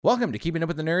Welcome to Keeping Up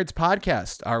with the Nerds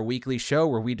podcast, our weekly show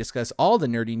where we discuss all the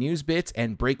nerdy news bits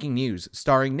and breaking news,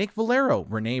 starring Nick Valero,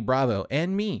 Renee Bravo,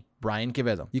 and me, Brian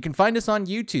Quevedo. You can find us on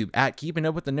YouTube at Keeping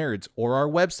Up with the Nerds or our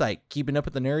website,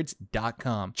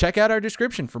 keepingupwiththenerd.com. Check out our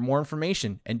description for more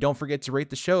information, and don't forget to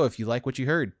rate the show if you like what you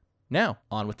heard. Now,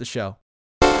 on with the show.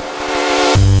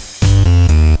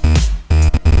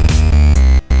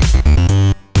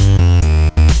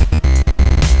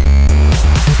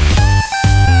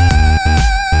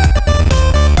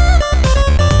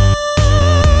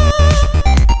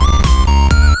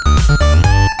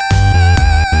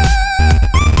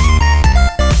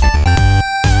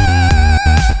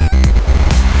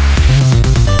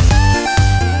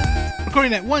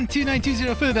 At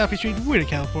 12920 Philadelphia Street, Whittier,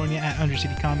 California, at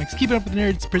Undercity Comics. Keeping Up with the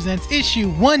Nerds presents issue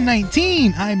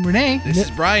 119. I'm Renee. This is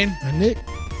Brian. I'm Nick.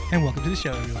 And welcome to the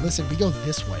show, everyone. Listen, we go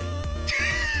this way.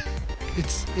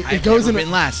 It goes in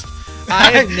last.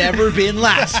 I have never been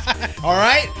last. All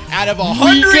right? Out of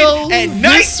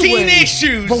 119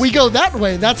 issues. But we go that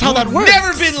way. That's how that works.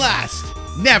 Never been last.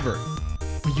 Never.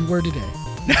 But you were today.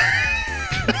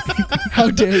 How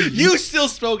dare you? You still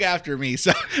spoke after me.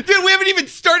 So, dude, we haven't even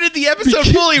started the episode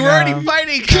fully. We're already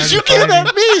fighting. Because you came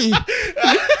at me.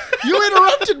 You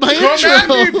interrupted my intro.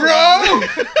 Come at me, bro.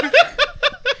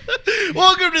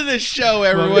 Welcome to the show,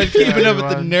 everyone. Keeping Up with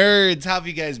the Nerds. How have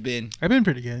you guys been? I've been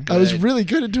pretty good. I was really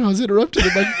good until I was interrupted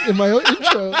in my own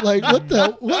intro. Like, what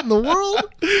in the world?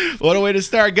 What a way to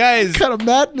start, guys. What kind of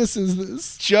madness is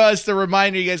this? Just a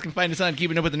reminder, you guys can find us on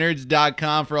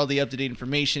keepingupwiththenerd.com for all the up-to-date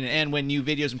information. And when new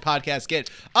videos and podcasts get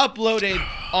uploaded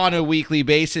on a weekly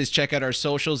basis, check out our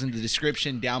socials in the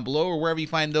description down below or wherever you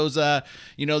find those,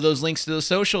 those links to those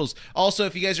socials. Also,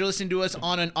 if you guys are listening to us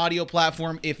on an audio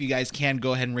platform, if you guys can,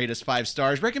 go ahead and rate us 5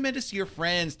 stars. Recommend us to your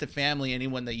friends, to family,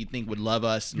 anyone that you think would love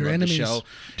us and your love enemies, the show.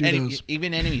 those.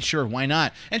 Even enemies, sure, why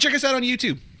not? And check us out on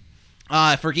YouTube.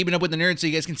 For Keeping Up with the Nerds, so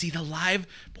you guys can see the live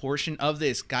portion of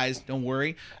this. Guys, don't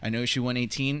worry. I know issue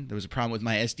 118, there was a problem with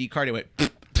my SD card. It went,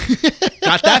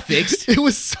 got that fixed. It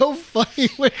was so funny.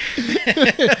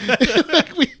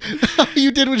 All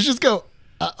you did was just go,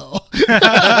 uh-oh.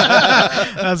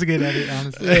 That was a good edit,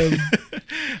 honestly.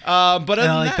 But other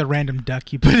than like the random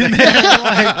duck you put in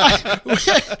there.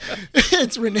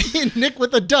 It's Renee and Nick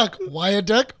with a duck. Why a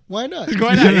duck? Why not?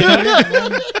 Why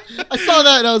not? I saw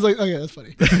that and I was like, okay, that's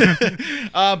funny.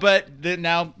 But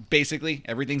now, basically,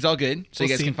 everything's all good. So you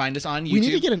guys can find us on YouTube. We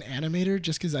need to get an animator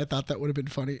just because I thought that would have been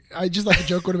funny. I just thought the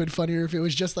joke would have been funnier if it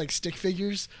was just like stick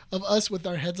figures of us with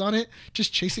our heads on it,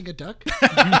 just chasing a duck.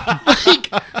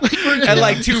 At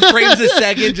like 2 frames a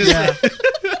second. Just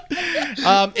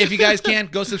if you guys can,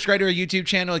 go subscribe to our YouTube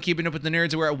channel at Keeping Up with the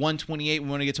Nerds. We're at 128. We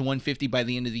want to get to 150 by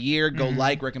the end of the year. Go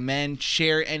like, recommend,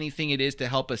 share anything it is to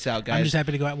help us out, guys. I'm just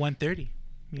happy to go at 130.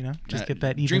 You know, just get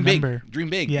that even dream number. Big. Dream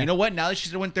big. Yeah. You know what? Now that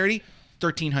she's at 130,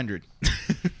 1,300.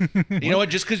 You know what?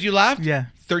 Just because you laughed? Yeah.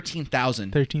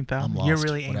 13,000. 13,000. You're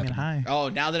really aiming high. Oh,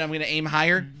 now that I'm going to aim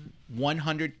higher,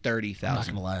 130,000. I'm not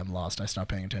going to lie, I'm lost. I stopped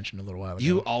paying attention a little while ago.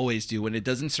 You always do. When it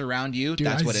doesn't surround you, Dude,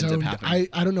 that's what ends up happening.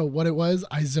 I don't know what it was.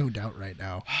 I zoned out right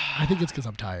now. I think it's because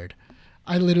I'm tired.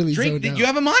 I literally zoned out. You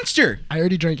have a Monster. I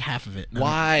already drank half of it.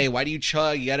 Why? Why do you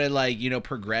chug? You got to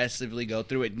progressively go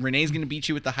through it. Renee's going to beat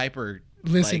you with the hyper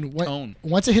tone.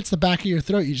 Once it hits the back of your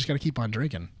throat, you just got to keep on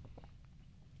drinking.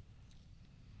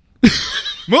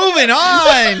 Moving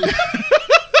on.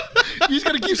 You just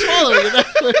got to keep swallowing it.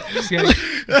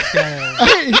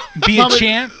 Be a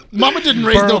champ. Mama didn't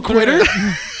raise no quitter.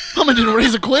 Mama didn't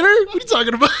raise a quitter? What are you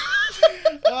talking about?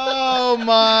 Oh,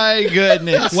 my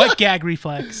goodness. What gag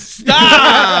reflex?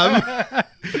 Stop!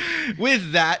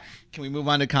 With that, can we move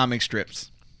on to comic strips?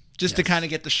 Just to kind of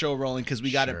get the show rolling, because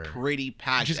we got a pretty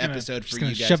packed episode for you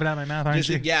guys. Shove it out my mouth, aren't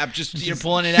you? Yeah, you're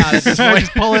pulling it out at this point.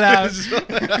 Just pull it out.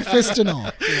 Fist and all.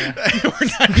 Yeah. We're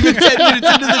not even 10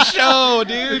 minutes into the show,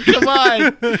 dude. Come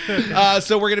on.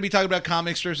 So we're going to be talking about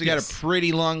comic strips. We got a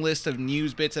pretty long list of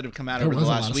news bits that have come out over the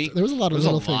last week. There was a lot of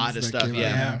little things. There was a lot of stuff,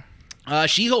 yeah.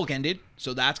 She-Hulk ended,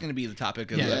 so that's going to be the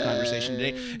topic of the conversation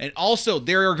today. And also,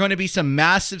 there are going to be some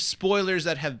massive spoilers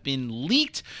that have been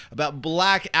leaked about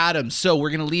Black Adam. So we're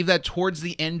going to leave that towards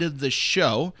the end of the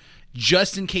show,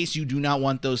 just in case you do not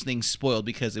want those things spoiled,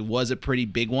 because it was a pretty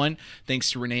big one.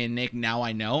 Thanks to Renee and Nick, now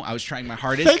I know. I was trying my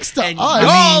hardest. Thanks to us.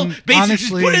 Y'all basically honestly,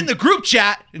 just put it in the group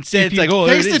chat and said it's like, oh,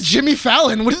 thanks to Jimmy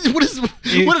Fallon. What did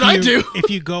I do? If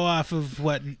you go off of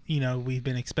what we've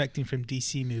been expecting from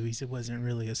DC movies, it wasn't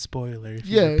really a spoiler if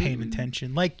you were paying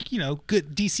attention. Like,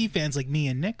 good DC fans like me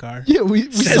and Nick are. Yeah,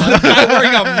 we says the guy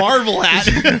wearing a Marvel hat.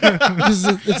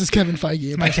 This is Kevin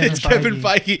Feige. It's Kevin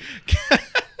Feige.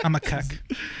 I'm a cuck.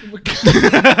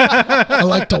 I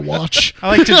like to watch. I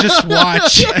like to just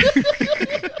watch.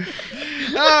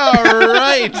 All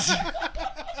right.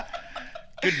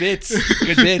 Good bits.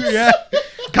 Good bits. Yeah.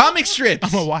 Comic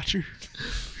strips. I'm a watcher.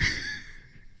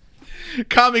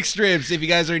 Comic strips. If you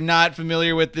guys are not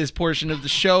familiar with this portion of the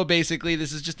show, basically,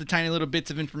 this is just the tiny little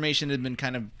bits of information that have been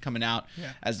kind of coming out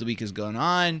as the week has gone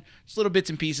on. Just little bits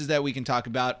and pieces that we can talk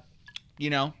about,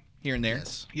 here and there.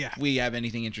 Yes. Yeah. If we have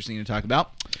anything interesting to talk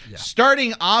about. Yeah.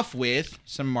 Starting off with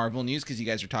some Marvel news, because you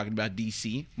guys are talking about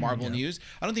DC Marvel news.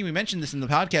 I don't think we mentioned this in the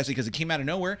podcast because it came out of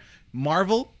nowhere.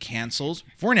 Marvel cancels,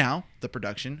 for now, the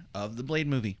production of the Blade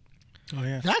movie. Oh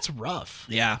yeah. That's rough.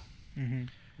 Yeah.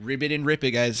 Rib it and rip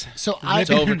it, guys. So It's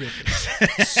over.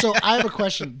 So I have a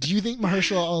question. Do you think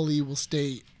Mahershala Ali will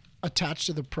stay attached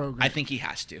to the program? I think he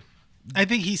has to. I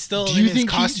think he's still Do in you his think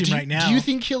costume right now. Do you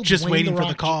think he'll just Dwayne waiting The for the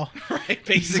Rock call? Right,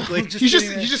 basically. He's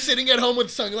just sitting at home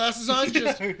with sunglasses on.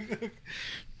 Just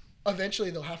eventually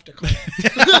they'll have to call.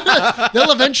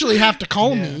 They'll eventually have to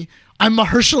call me. I'm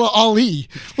Mahershala Ali.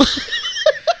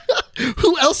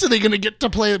 Who else are they going to get to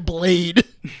play Blade?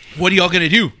 What are y'all gonna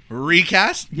do?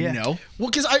 Recast? Yeah. No. Well,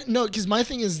 because my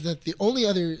thing is that the only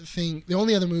other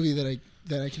movie that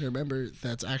I can remember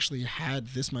that's actually had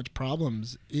this much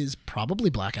problems is probably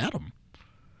Black Adam,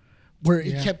 where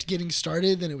it kept getting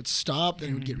started, then it would stop, then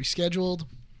it would get rescheduled,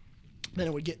 then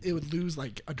it would lose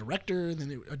like a director,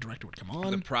 then a director would come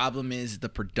on. The problem is the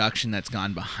production that's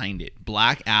gone behind it.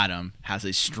 Black Adam has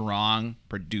a strong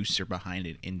producer behind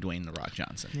it in Dwayne The Rock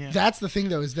Johnson. Yeah. That's the thing,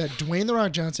 though, is that Dwayne The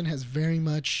Rock Johnson has very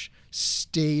much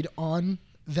stayed on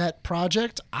that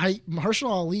project. Mahershala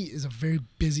Ali is a very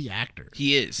busy actor.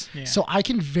 He is. Yeah. So I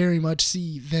can very much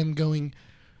see them going,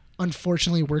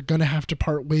 unfortunately, we're going to have to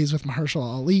part ways with Mahershala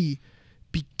Ali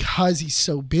because he's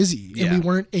so busy. Yeah. And we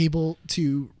weren't able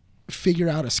to figure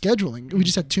out a scheduling. We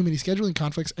just had too many scheduling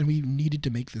conflicts and we needed to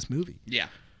make this movie. Yeah.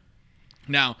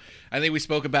 Now, I think we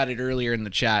spoke about it earlier in the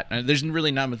chat. There's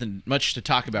really not much to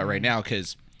talk about right now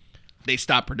because they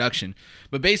stopped production.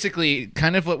 But basically,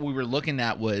 kind of what we were looking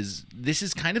at was this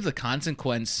is kind of the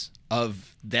consequence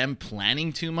of them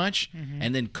planning too much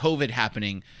and then COVID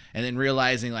happening and then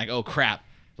realizing like, oh crap,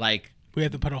 like we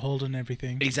have to put a hold on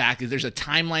everything. exactly. There's a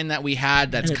timeline that we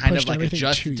had that's And it kind of pushed like everything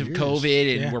adjusted 2 to years.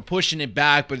 COVID, and Yeah. we're pushing it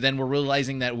back, but then we're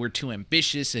realizing that we're too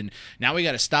ambitious, and now we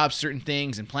got to stop certain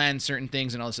things and plan certain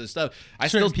things and all this other stuff.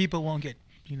 Certain people won't get,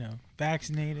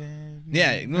 vaccinated.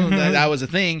 Yeah, no, that was a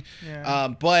thing. Yeah.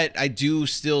 But I do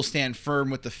still stand firm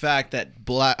with the fact that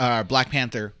Black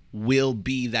Panther will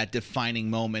be that defining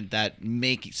moment that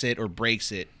makes it or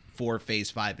breaks it for Phase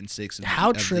 5 and 6 of How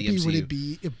of the trippy would MCU. it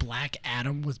be if Black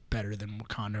Adam was better than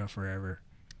Wakanda Forever?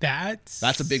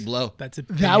 That's a big blow. That's a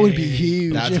That would be big-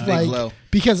 huge. That's a if, big blow.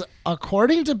 Because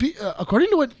according to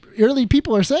what early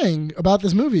people are saying about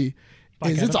this movie,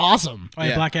 Black it's Adam? awesome. Oh, yeah,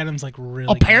 Yeah. Black Adam's like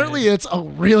really. Apparently, good. it's a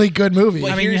really good movie.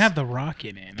 But I mean, you here's- have The Rock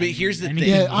in it. But here's the thing. Yeah,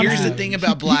 Here's the honestly, thing about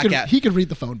he Black could, Adam. he could read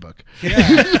the phone book. Here's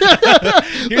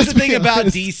the Let's thing be about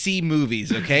honest. DC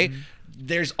movies, okay?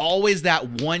 There's always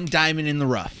that one diamond in the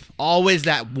rough. Always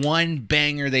that one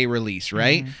banger they release,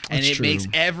 right? And That's it true. makes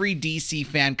every DC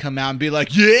fan come out and be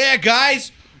like, yeah,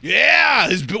 guys, yeah,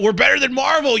 we're better than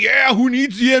Marvel. Yeah, who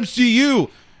needs the MCU?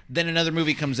 Then another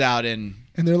movie comes out and...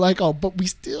 And they're like, "Oh, but we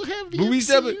still have the But we MCU."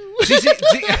 still-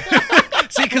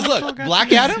 see, because look, got Black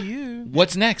the Adam, MCU.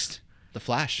 what's next? The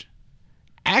Flash.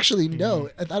 Actually, no.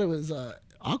 I thought it was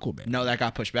Aquaman. No, that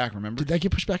got pushed back, remember? Did that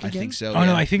get pushed back I again? think so. Oh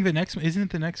no, yeah. I think the next one isn't it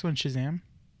the next one Shazam?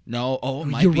 No, it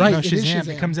might You're be. right. No, it is Shazam. Shazam.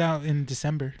 It comes out in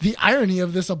December. The irony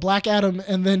of this: a Black Adam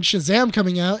and then Shazam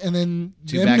coming out, and then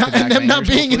Two them not, back-to-back and them not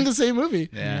bangers, being in hopefully. the same movie.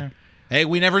 Yeah. Hey,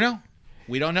 we never know.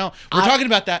 We don't know. We're I- talking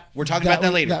about that. We're talking that about that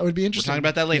would- later. that would be interesting. We're talking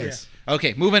about that later. Yes.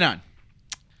 Okay, moving on.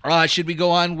 Should we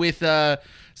go on with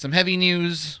some heavy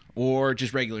news or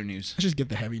just regular news? Let's just get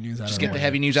the heavy news out. Just of get the the way.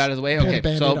 heavy news out of the way. Tear the Okay,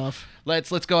 Band-Aid so off.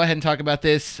 let's go ahead and talk about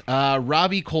this.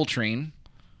 Robbie Coltrane,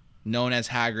 known as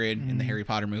Hagrid in the Harry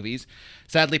Potter movies,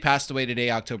 sadly passed away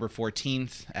today, October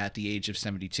 14th, at the age of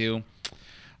 72.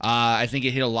 I think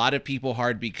it hit a lot of people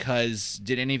hard because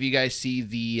did any of you guys see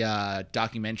the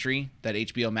documentary that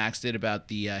HBO Max did about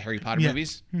the Harry Potter Yeah.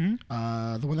 movies?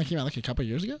 The one that came out like a couple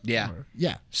years ago. Yeah.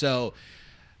 Yeah. So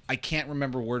I can't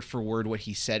remember word for word what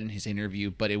he said in his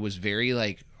interview, but it was very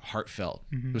like heartfelt.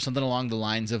 It was something along the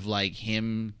lines of like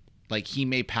him, like he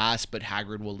may pass, but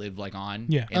Hagrid will live like on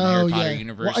Yeah. in the Harry Potter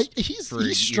universe. Well, for he's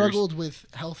years. struggled with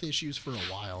health issues for a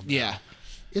while. Now. Yeah,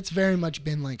 It's very much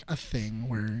been like a thing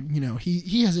where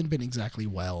he hasn't been exactly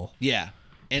well. yeah,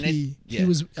 and He yeah.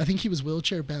 was. I think he was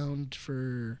wheelchair bound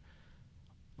for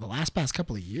the past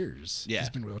couple of years. Yeah. He's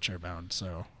been wheelchair bound.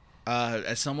 So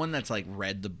as someone that's like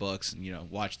read the books and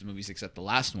watched the movies except the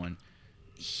last one,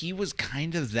 he was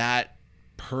kind of that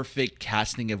perfect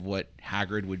casting of what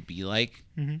Hagrid would be like.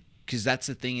 Because that's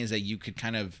the thing, is that you could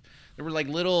kind of, there were like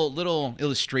little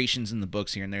illustrations in the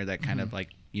books here and there that kind of like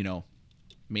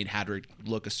made Hagrid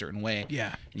look a certain way.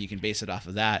 Yeah, and you can base it off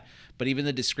of that. But even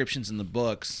the descriptions in the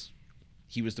books,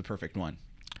 he was the perfect one.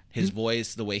 His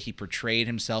voice, the way he portrayed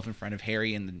himself in front of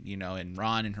Harry and and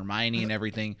Ron and Hermione and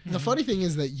everything. The funny thing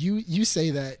is that you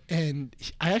say that, and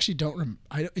I actually don't.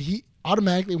 He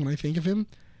automatically, when I think of him,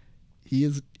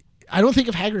 I don't think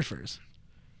of Hagrid first.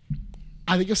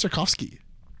 I think of Sarkovsky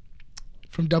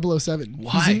from 007.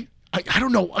 Why? I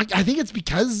don't know. I think it's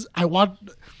because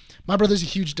my brother's a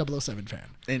huge 007 fan.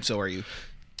 And so are you.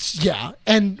 Yeah,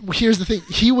 and here's the thing: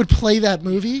 he would play that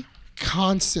movie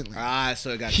constantly.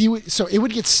 So it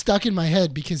would get stuck in my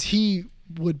head because he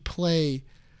would play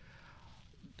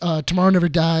Tomorrow Never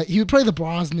Die. He would play the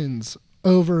Brosnans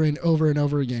over and over and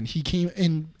over again. He came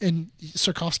and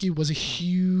Sarkovsky was a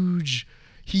huge.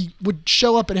 He would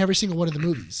show up in every single one of the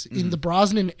movies. In the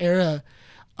Brosnan era,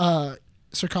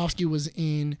 Sarkovsky was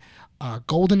in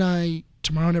GoldenEye,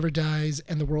 Tomorrow Never Dies,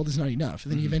 and The World Is Not Enough.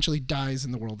 And then he eventually dies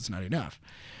in The World Is Not Enough.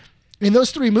 In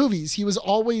those three movies, he was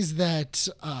always that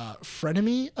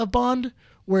frenemy of Bond,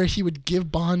 where he would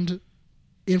give Bond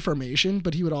information,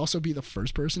 but he would also be the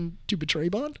first person to betray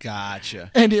Bond.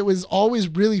 Gotcha. And it was always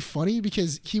really funny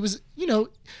because he was,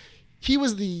 he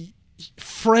was the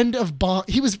friend of Bond.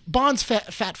 He was Bond's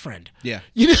fat friend. Yeah.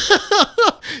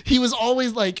 He was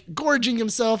always like gorging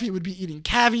himself. He would be eating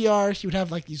caviar. He would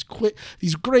have like these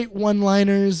great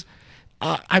one-liners.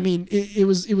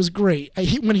 It was great.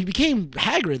 When he became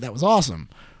Hagrid, that was awesome.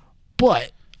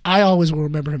 But I always will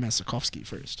remember him as Sarkovsky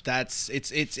first.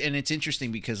 It's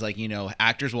interesting because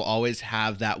actors will always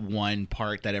have that one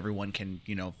part that everyone can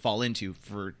fall into.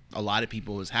 For a lot of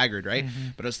people, is Hagrid, right?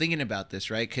 But I was thinking about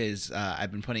this, right? Because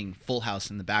I've been putting Full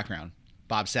House in the background.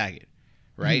 Bob Saget,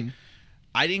 right?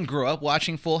 I didn't grow up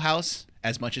watching Full House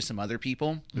as much as some other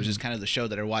people. It was just kind of the show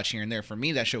that I watched here and there. For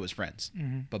me, that show was Friends.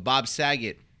 But Bob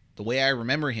Saget, the way I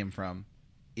remember him from,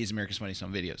 is America's Funniest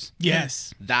Home Videos.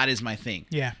 Yes. That is my thing.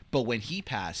 Yeah. But when he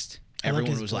passed,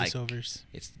 everyone was like, voiceovers.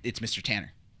 it's Mr.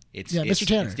 Tanner. Mr.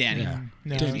 Tanner. It's Danny. Yeah.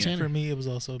 No, Danny Tanner. for me, it was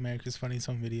also America's Funniest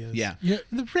Home Videos. Yeah.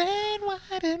 The red,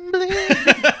 white, and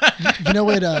blue. You know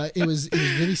what? It was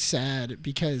really sad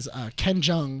because Ken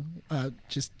Jeong,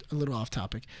 just a little off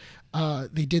topic,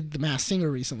 they did The Masked Singer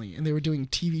recently, and they were doing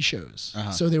TV shows.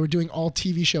 So they were doing all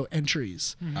TV show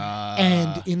entries.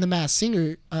 And in The Masked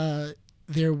Singer,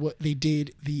 they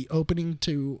did the opening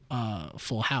to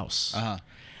Full House,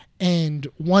 and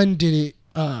one did it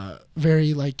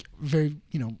very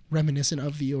reminiscent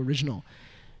of the original.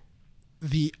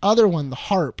 The other one, the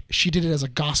harp, she did it as a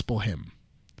gospel hymn,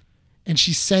 and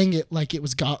she sang it like it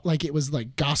was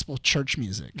gospel church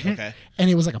music. Okay. And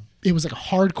it was like a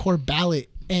hardcore ballad,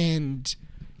 and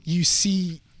you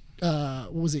see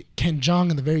Ken Jeong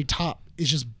in the very top is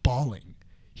just bawling.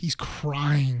 He's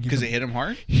crying because it hit him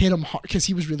hard. Because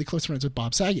he was really close friends with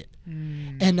Bob Saget,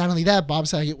 and not only that, Bob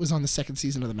Saget was on the second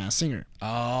season of The Masked Singer.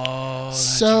 Oh, that's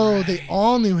so right. They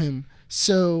all knew him.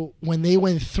 So when they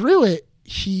went through it,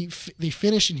 they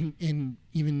finished, and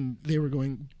even they were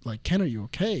going like, "Ken, are you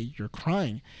okay? You're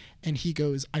crying," and he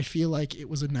goes, "I feel like it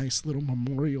was a nice little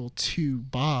memorial to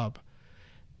Bob."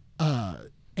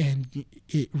 And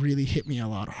it really hit me a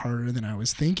lot harder than I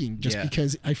was thinking, just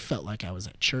because I felt like I was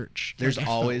at church. There's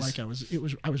always I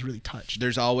was really touched.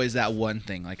 There's always that one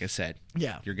thing, like I said.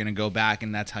 Yeah, you're gonna go back,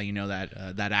 and that's how you know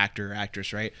that actor or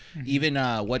actress, right? Even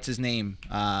what's his name,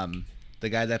 the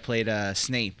guy that played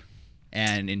Snape,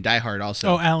 and in Die Hard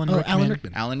also. Alan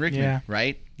Rickman. Alan Rickman,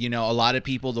 right? A lot of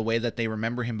people, the way that they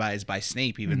remember him by is by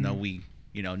Snape, even though we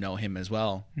know him as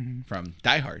well from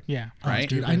Die Hard. Yeah. Right?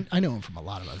 Dude, I know him from a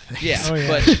lot of other things. Yeah. Oh,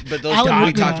 yeah. But those Alan two we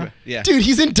Rickman. talked about. Yeah. Dude,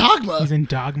 he's in Dogma. He's in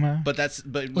Dogma. But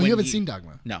Well, you haven't seen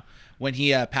Dogma. No. When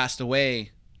he passed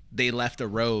away, they left a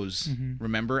rose.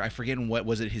 Remember? I forget what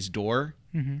was it, his door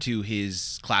to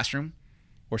his classroom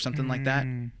or something like that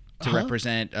to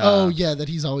represent. That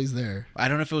he's always there. I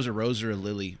don't know if it was a rose or a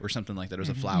lily or something like that. It was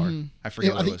a flower. I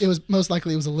forget. I think it was most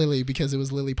likely it was a lily because it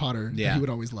was Lily Potter that Yeah. he would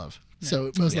always love.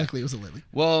 So most likely it was a lily.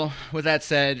 Well, with that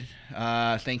said,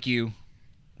 thank you,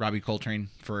 Robbie Coltrane,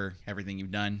 for everything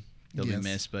you've done. You'll be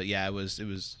missed, but yeah, it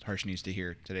was harsh news to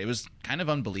hear today. It was kind of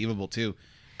unbelievable too,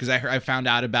 because I found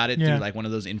out about it through like one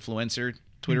of those influencer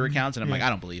Twitter accounts, and I'm like, I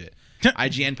don't believe it.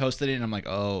 IGN posted it, and I'm like,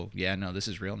 oh yeah, no, this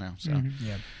is real now. So,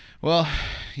 well,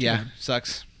 yeah,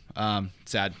 sucks.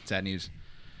 Sad news.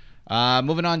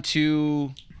 Moving on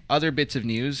to other bits of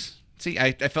news See,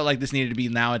 I felt like this needed to be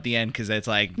now at the end because it's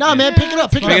like... No, man, pick it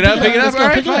up. Pick it up. All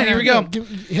right, fine. Here we go.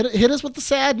 Hit us with the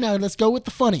sad now. Let's go with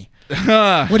the funny. What do you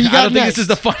got I don't next? think this is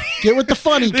the funny. Get with the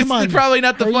funny. Come on. This is probably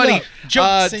not the Hurry funny.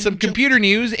 up. Some computer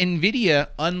news. NVIDIA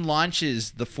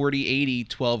unlaunches the 4080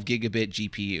 12 gigabit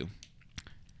GPU.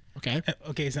 Okay.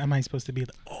 Okay, so am I supposed to be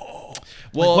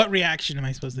Well, like, what reaction am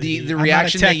I supposed to be? The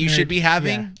reaction that you should be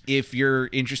having if you're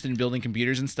interested in building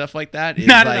computers and stuff like that is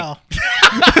not like, at all.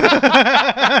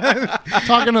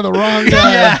 Talking to the wrong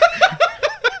guy. Yeah.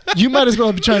 You might as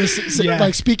well be trying to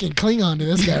like speak in Klingon to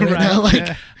this guy right now.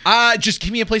 Like, just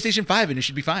give me a PlayStation 5 and it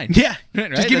should be fine. Yeah,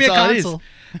 right? Just give me a console.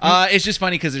 It's just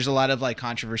funny because there's a lot of like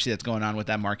controversy that's going on with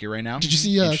that market right now. Did you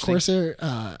see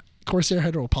Corsair? Corsair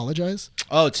had to apologize.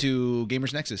 Oh, to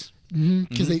Gamers Nexus.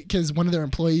 Because one of their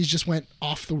employees just went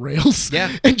off the rails.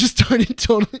 Yeah. And just started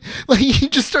he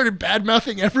just started bad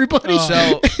mouthing everybody.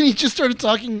 So and he just started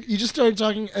talking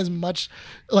as much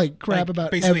like crap about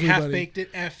basically everybody. Half baked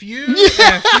it. F you.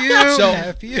 Yeah. F you. So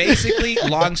F you. basically,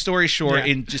 long story short,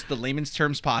 in just the layman's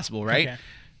terms possible, right? Okay.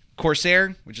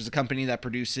 Corsair, which is a company that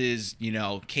produces,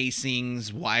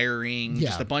 casings, wiring,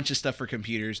 just a bunch of stuff for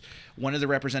computers. One of the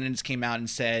representatives came out and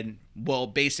said, well,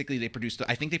 basically they produced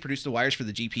the wires for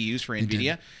the GPUs for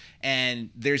NVIDIA. And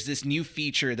there's this new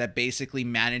feature that basically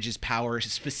manages power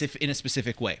in a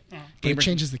specific way. But it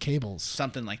changes the cables.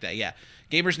 Something like that, yeah.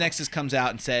 Gamers Nexus comes out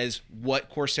and says what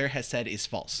Corsair has said is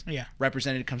false. Yeah.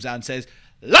 Representative comes out and says,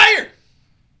 liar!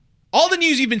 All the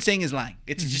news you've been saying is lying.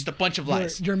 It's just a bunch of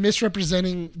lies. You're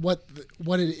misrepresenting what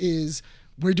it is.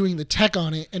 We're doing the tech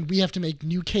on it, and we have to make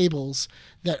new cables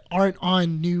that aren't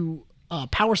on new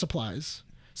power supplies.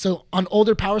 So on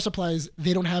older power supplies,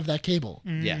 they don't have that cable.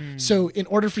 Yeah. So in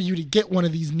order for you to get one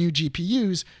of these new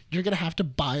GPUs, you're going to have to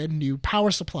buy a new power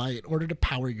supply in order to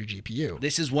power your GPU.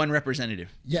 This is one representative.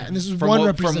 Yeah, and this is From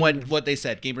representative. From what they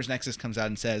said. Gamers Nexus comes out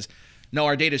and says, no,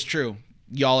 our data's true.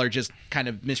 Y'all are just kind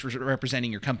of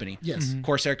misrepresenting your company. Yes.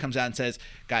 Corsair comes out and says,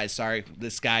 guys, sorry,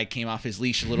 this guy came off his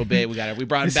leash a little bit. We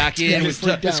brought him back in. This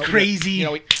crazy, this crazy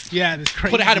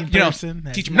person.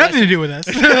 teach him nothing to do with us.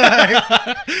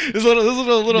 This little,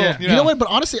 You know what? But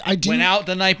honestly, I do. Went out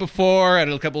the night before, had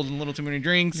a little too many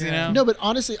drinks. No, but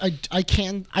honestly, I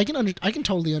can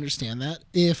totally understand that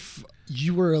if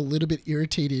you were a little bit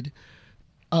irritated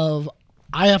of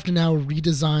I have to now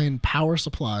redesign power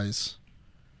supplies.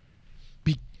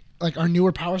 Like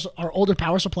our older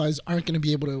power supplies aren't going to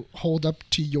be able to hold up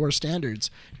to your standards.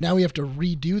 Now we have to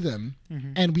redo them,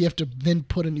 and we have to then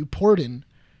put a new port in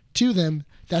to them.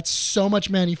 That's so much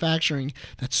manufacturing.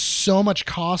 That's so much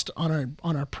cost on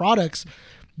our products.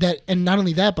 And not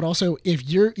only that, but also if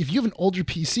you have an older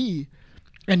PC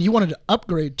and you wanted to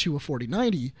upgrade to a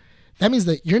 4090, that means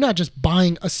that you're not just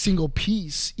buying a single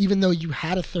piece, even though you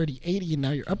had a 3080 and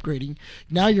now you're upgrading.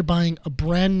 Now you're buying a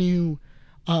brand new.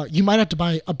 You might have to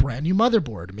buy a brand new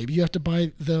motherboard. Maybe you have to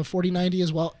buy the 4090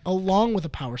 as well, along with a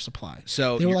power supply.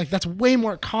 So they were like, that's way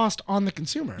more cost on the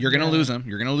consumer. You're going to lose him.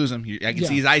 I can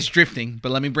see his eyes drifting,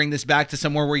 but let me bring this back to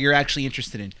somewhere where you're actually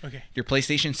interested in. Okay. Your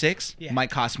PlayStation 6 might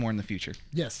cost more in the future.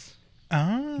 Yes.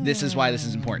 Oh. This is why this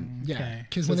is important. Yeah.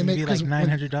 Because when they make like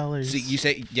 $900. So you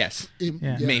say yes.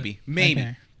 Yeah. Maybe.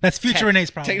 Okay. That's future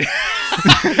Renee's problem.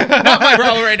 Not my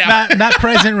problem right now. Not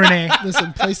present Renee.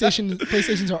 Listen,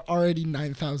 PlayStations are already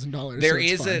 $9,000. There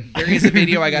is a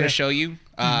video I got to show you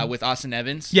with Austin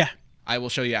Evans. Yeah. I will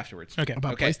show you afterwards. Okay.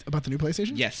 About the new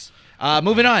PlayStation? Yes.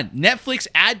 Moving on. Netflix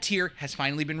ad tier has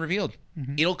finally been revealed.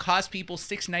 It'll cost people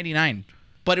 $6.99,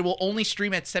 but it will only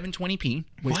stream at 720p.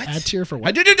 Wait, what? Ad tier for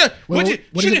what?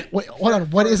 Hold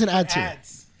on. What is an ad tier?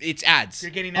 It's ads.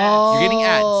 You're getting ads. You're getting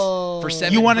ads for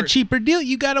 $7. You want a cheaper deal?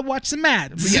 You gotta watch some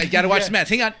ads. Yeah, you gotta watch some ads.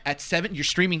 Hang on. At 7, you're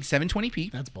streaming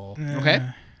 720p. That's bull. Okay.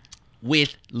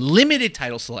 With limited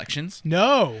title selections.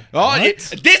 No. Oh,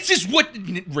 this is what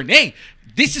Renee.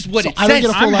 This is what it I don't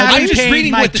says. get a full I'm just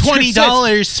reading my what the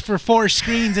 $20 for 4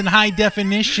 screens in high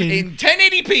definition in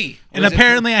 1080p. And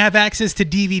apparently I have access to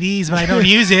DVDs, but I don't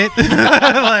use it.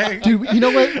 Dude, you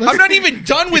know what? I'm not even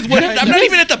done with what. I'm not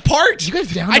even at the part. You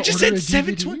guys down? I just said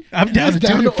 720. I'm down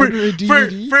to order a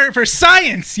DVD? For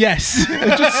science. Yes.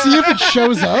 Just see if it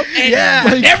shows up.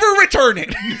 And never return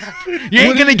it. You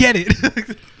ain't gonna get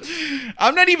it.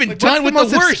 I'm not even done with the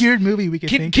most worst. obscure movie we could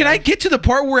think. Can I get to the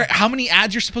part where how many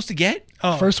ads you're supposed to get?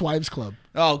 Oh. First Wives Club.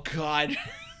 Oh God.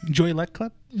 Joy Luck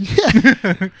Club.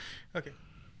 Okay.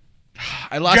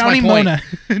 I lost Drowning my point.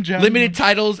 Mona. Limited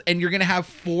titles, and you're gonna have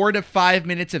 4 to 5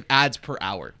 minutes of ads per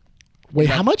hour. Wait,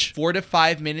 how much? 4 to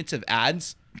 5 minutes of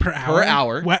ads per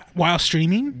hour. While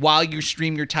streaming? While you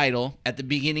stream your title at the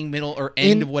beginning, middle, or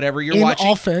end of whatever you're watching. In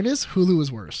all fairness, Hulu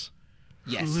is worse.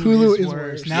 Yes. Hulu is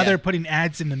worse. Now they're putting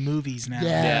ads in the movies now.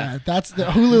 Yeah, that's the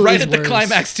Hulu. Right is at the worse.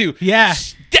 climax too. Yeah.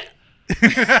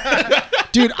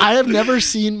 Dude, I have never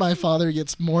seen my father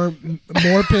gets more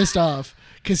pissed off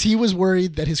because he was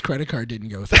worried that his credit card didn't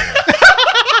go through.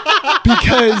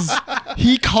 Because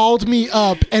he called me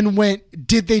up and went,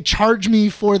 "Did they charge me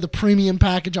for the premium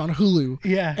package on Hulu?"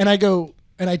 Yeah. And I go,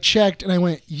 and I checked, and I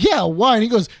went, "Yeah, why?" And he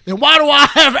goes, "Then why do I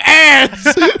have ads?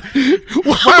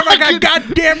 why am I got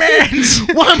goddamn ads?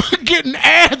 Why am I getting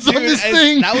ads on this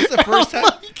thing?" That was the first time.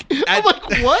 I'm like,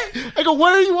 what? I go,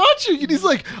 what are you watching? And he's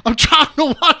like, I'm trying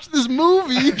to watch this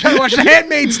movie. Trying to watch The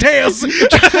Handmaid's Tales. trying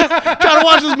to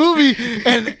watch this movie,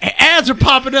 and ads are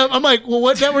popping up. I'm like, well,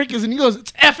 what network is it? And he goes,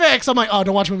 it's FX. I'm like, oh,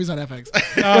 don't watch movies on FX.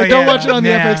 Don't watch it on the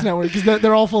FX network because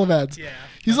they're all full of ads. Yeah,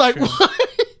 he's like, what?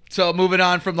 So moving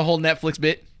on from the whole Netflix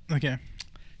bit, Okay.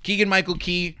 Keegan-Michael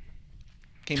Key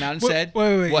came out and said,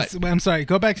 Wait. What? I'm sorry.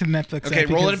 Go back to the Netflix. Okay,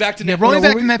 rolling it back to Yeah, Netflix. rolling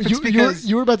back to Netflix because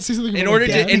you were about to say something. In about order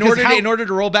my dad? in order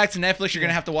to roll back to Netflix, you're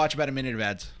gonna have to watch about a minute of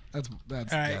ads. All right.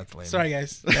 That's lame. Sorry,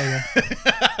 guys. There you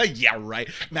go. Yeah, right.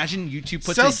 Imagine YouTube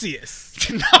puts Celsius.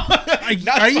 Not Are you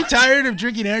sponsored. tired of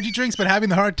drinking energy drinks but having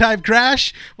the hard time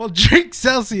crash? Well, drink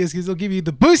Celsius because it'll give you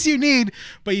the boost you need,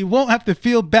 but you won't have to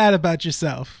feel bad about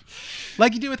yourself,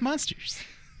 like you do with Monsters.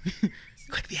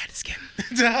 Click the ad skin.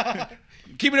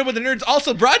 Keeping Up with the Nerds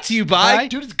also brought to you by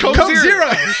Dude, it's Coke Coke Zero.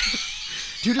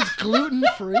 Dude, it's gluten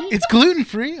free. It's gluten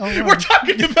free. Oh, We're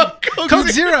talking about Coke, Coke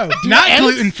Zero, not and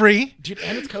gluten free. Dude,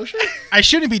 and it's kosher. I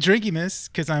shouldn't be drinking this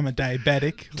because I'm a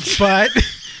diabetic, but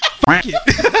fuck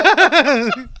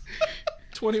it.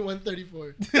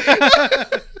 2134.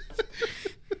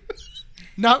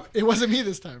 No, it wasn't me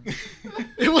this time.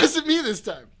 It wasn't me this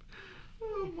time.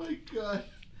 Oh my god.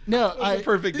 No,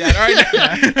 Perfect dad. All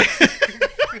right.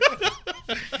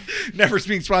 Never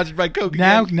being sponsored by Coke.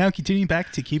 Now again. continuing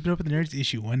back to Keeping Up with the Nerds,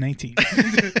 issue 119.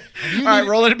 All right,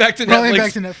 rolling it back to Netflix. Rolling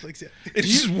back to Netflix. Yeah. It's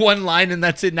just one line and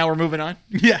that's it. Now we're moving on.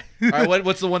 Yeah. All right,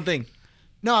 what's the one thing?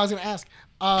 No, I was gonna ask.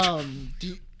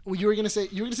 You were gonna say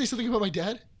something about my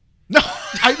dad? No.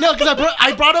 Because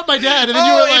I brought up my dad, and then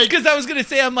you Oh, were it's like, because I was gonna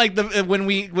say I'm like when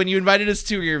you invited us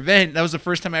to your event, that was the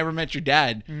first time I ever met your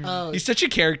dad. Oh. He's such a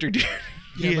character, dude.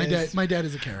 yeah, He is. my dad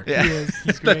is a character. Yeah. He is.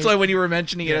 He's That's great. why when you were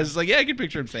mentioning it, I was just like, yeah, I can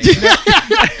picture him saying.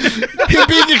 Him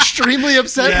being extremely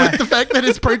upset Yeah. with the fact that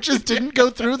his purchase didn't go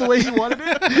through the way he wanted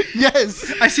it.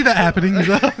 Yes. I see that happening.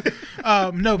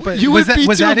 No, but You was would be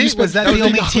that too if you it? spent Was that the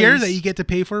only $50? tier that you get to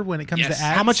pay for when it comes Yes. to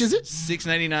ads? How much is it?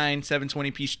 $6.99,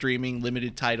 720p streaming,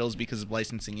 limited titles because of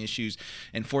licensing issues,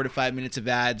 and 4 to 5 minutes of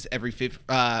ads every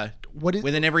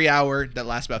within every hour that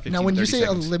lasts about 15 Now when to you 30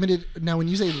 seconds. when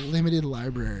you say limited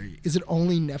library, is it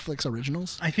only Netflix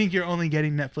originals? I think you're only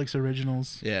getting Netflix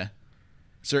originals. Yeah.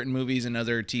 Certain movies and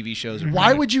other TV shows are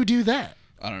Why would you do that?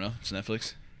 I don't know. It's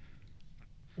Netflix.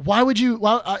 Why would you?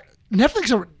 Well,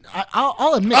 Netflix.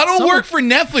 I'll admit. I don't some work of- for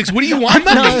Netflix. What do you want? I'm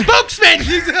not not the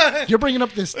spokesman. You're bringing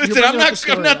up this. Listen, I'm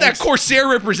not that Corsair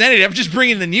representative. I'm just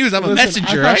bringing the news. I'm a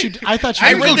messenger, right? I thought you.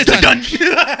 I read this on.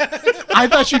 I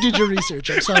thought you did your research.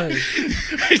 I'm sorry.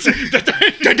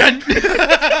 Dun, dun.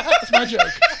 That's my joke.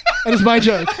 That is my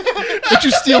joke. Don't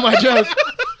you steal my joke?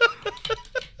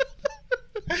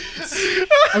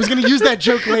 I was going to use that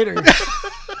joke later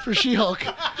for She-Hulk.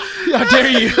 How dare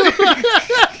you?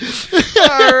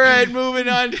 All right, moving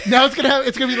on. Now it's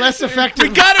gonna be less effective.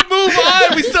 We gotta move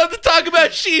on. We still have to talk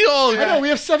about She-Hulk. I know, we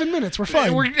have 7 minutes. We're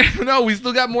fine. No, we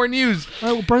still got more news. All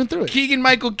right, we'll burn through it.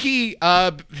 Keegan-Michael Key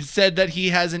said that he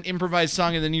has an improvised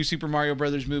song in the new Super Mario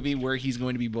Brothers movie where he's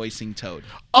going to be voicing Toad.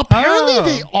 Apparently, Oh.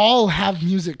 they all have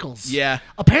musicals. Yeah.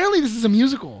 Apparently, this is a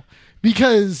musical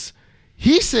because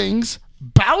he sings.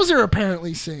 Bowser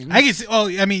apparently sings. I guess. Oh,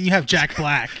 I mean, you have Jack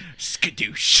Black.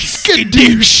 Skadoosh.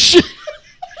 Skadoosh.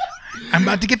 I'm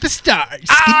about to get the stars.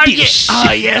 Yes,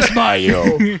 Mario.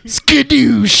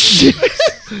 Skadoosh.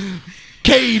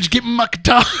 Cage, get my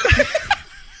guitar.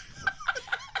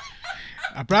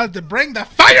 I'm about to bring the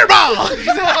fireball.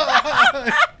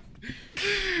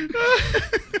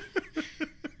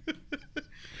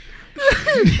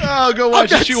 Oh, go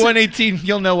watch not issue 118.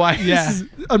 You'll know why. Yeah.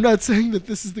 I'm not saying that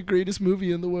this is the greatest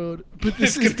movie in the world, but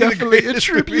this is It's gonna be the definitely a greatest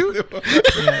movie in tribute.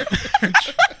 the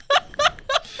world.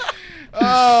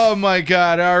 Oh my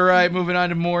God! All right, moving on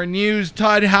to more news.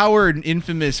 Todd Howard,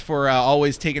 infamous for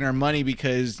always taking our money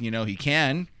because he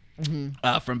can,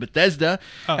 from Bethesda,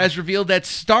 has revealed that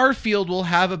Starfield will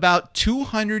have about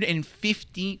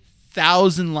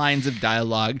 250,000 lines of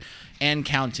dialogue and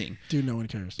counting. Dude, no one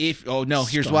cares. Here's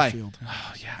why. Starfield.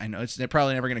 Oh yeah, I know they're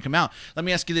probably never going to come out. Let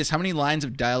me ask you this: how many lines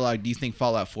of dialogue do you think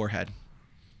Fallout 4 had?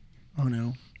 Oh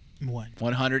no. What?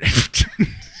 100.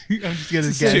 I'm just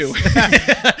gonna Two.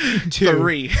 guess.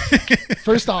 3.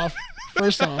 First off,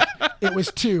 it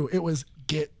was 2. It was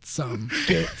get some.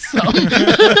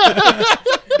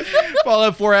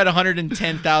 Fallout 4 had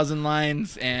 110,000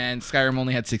 lines, and Skyrim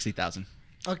only had 60,000.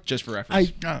 Just for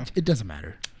reference. It doesn't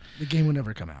matter. The game will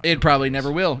never come out. It probably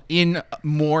never will. In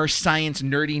more science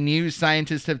nerdy news,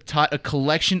 scientists have taught a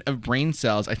collection of brain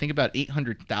cells, I think about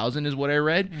 800,000 is what I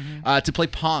read, to play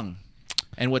Pong.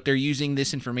 And what they're using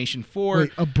this information for...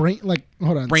 Wait, a brain... Like,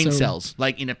 hold on. Brain cells.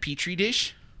 Like in a Petri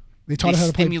dish. They taught how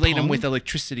to play stimulate Pong? them with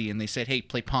electricity, and they said, "Hey,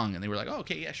 play Pong," and they were like, "Oh,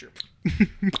 okay, yeah, sure."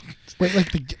 Wait,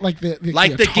 like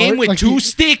the game with like two the-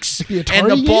 sticks like the and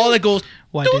Atari the ball game? that goes.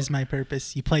 What is my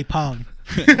purpose? You play Pong.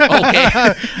 Okay.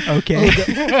 Okay.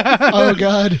 Oh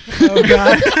god. Oh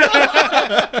god.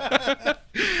 Wait,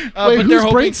 but they're whose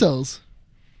hoping brain cells?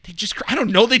 they just—I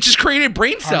don't know. They just created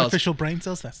brain cells. Artificial brain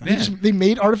cells. That's not. Yeah. They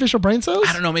made artificial brain cells?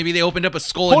 I don't know. Maybe they opened up a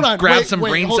skull Hold and on, grabbed wait, some wait,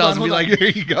 brain hold cells on, and be hold like, "Here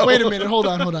you go." Wait a minute, hold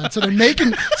on. So they're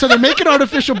making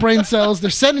artificial brain cells. They're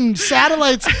sending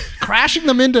satellites, crashing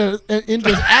them into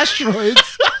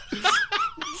asteroids.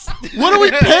 What are we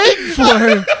paying for?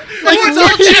 Like,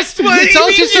 It's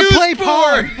all just to play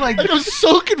Pong. Like I'm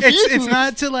so confused. it's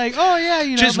not to like. Oh yeah,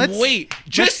 you know. Just let's, wait.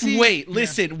 Just see. wait. Yeah.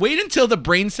 Listen. Wait until the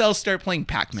brain cells start playing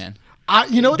Pac-Man.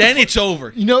 You know what Then it's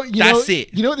over. That's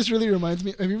it. You know what this really reminds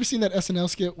me? Have you ever seen that SNL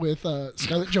skit with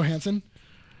Scarlett Johansson?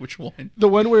 Which one? The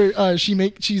one where she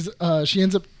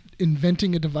ends up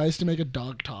inventing a device to make a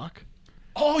dog talk.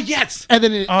 Oh yes. And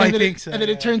then I think so, And then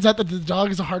yeah. it turns out that the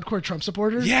dog is a hardcore Trump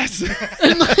supporter. Yes.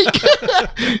 And like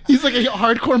he's like a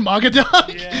hardcore MAGA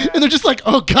dog. Yeah. And they're just like,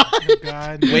 oh god.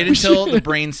 God. Wait until the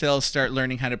brain cells start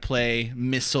learning how to play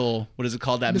missile. What is it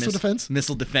called? That Missile defense?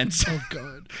 Missile defense. Oh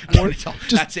god.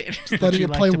 That's it. Letting you it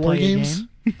like play to war play a games. game?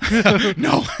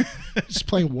 No. Just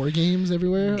playing war games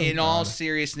everywhere. In Oh, all God.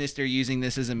 seriousness, they're using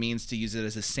this as a means to use it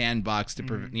as a sandbox to,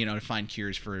 to find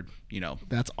cures for,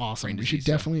 That's awesome. brain We should disease,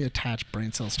 so. definitely attach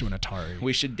brain cells to an Atari.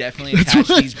 We should definitely attach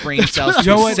these brain cells You to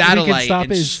know a what? We can satellite stop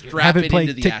and is strap have it it play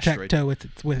into the tic tac asteroid. toe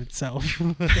with itself.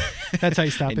 That's how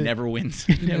you stop It it. never wins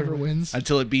It never wins.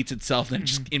 until it beats itself, then it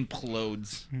just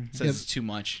implodes. Says Yeah. it's too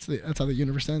much. That's how the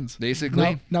universe ends.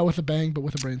 Basically. Not with a bang, but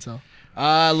with a brain cell.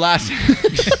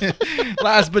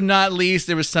 Last but not least,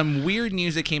 there was some weird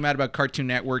news that came out about Cartoon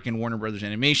Network and Warner Brothers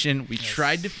Animation. We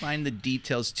tried to find the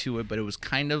details to it, but it was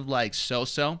kind of like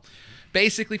so-so.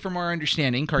 Basically, from our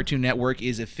understanding, Cartoon Network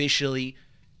is officially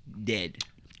dead.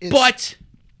 But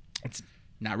it's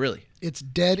not really. It's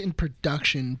dead in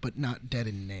production, but not dead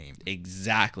in name.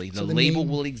 Exactly. The So the label name-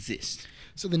 will exist.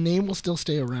 So the name will still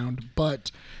stay around,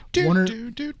 but Do, Warner.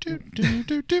 do, do, do, do,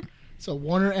 do, do. So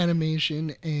Warner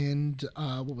Animation and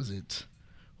what was it?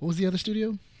 What was the other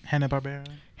studio? Hanna-Barbera,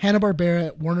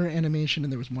 Hanna-Barbera, Warner Animation,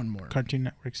 and there was one more. Cartoon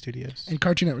Network Studios. And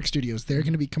Cartoon Network Studios. They're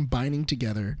going to be combining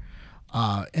together,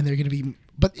 and they're going to be.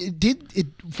 But it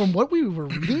from what we were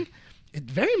reading, it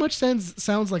very much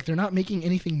sounds like they're not making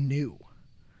anything new.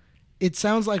 It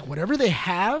sounds like whatever they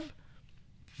have,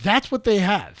 that's what they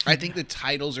have. I think the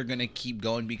titles are going to keep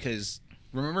going because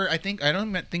remember, I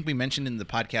don't think we mentioned in the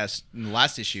podcast in the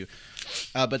last issue,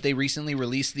 but they recently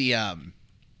released the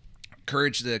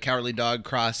Courage the Cowardly Dog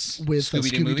cross With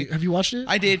Scooby-Doo movie. Have you watched it?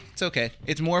 I did. It's okay.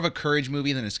 It's more of a Courage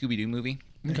movie than a Scooby-Doo movie.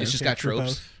 Okay. It's just Okay, got for tropes.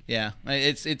 both. Yeah,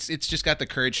 it's just got the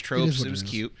Courage tropes. what It was it is.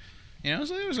 cute. It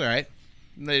was all right.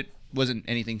 It wasn't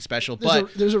anything special,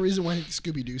 but There's a reason why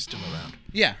Scooby Doo's still around.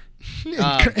 yeah.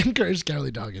 And Courage the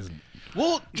Cowardly Dog isn't.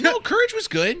 Well, no, Courage was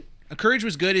good. Courage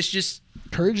was good. It's just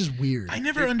Courage is weird. I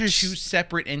never they're two understood.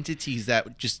 separate entities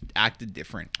that just acted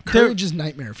different. Courage is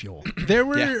nightmare fuel. There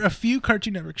were Yeah. a few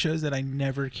Cartoon Network shows that I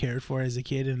never cared for as a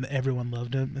kid, and everyone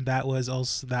loved them. And that was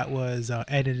Ed,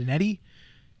 Ed and Eddie,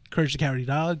 Courage the Cowardly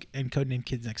Dog, and Codename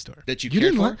Kids Next Door. That you You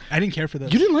cared didn't for? like? I didn't care for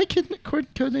those. You didn't like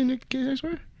Codename Kids Next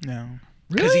Door? No.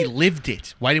 Because Really? he lived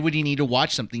it. Why would he need to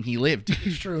watch something he lived?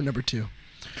 It's true. Number 2.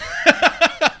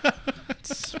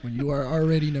 When you are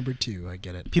already number 2, I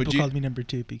get it. People you- called me number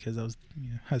 2 because I was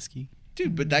husky.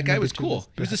 Dude, but that guy Number was two cool.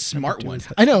 He was a number smart two one. was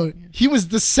I know he was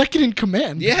the second in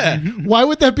command. Yeah. Why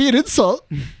would that be an insult?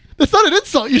 That's not an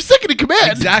insult. You're second in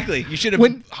command. Exactly. You should have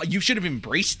When-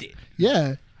 embraced it.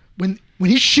 Yeah. When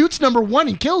he shoots number 1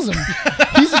 and kills him,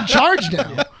 he's in charge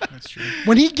now. That's true.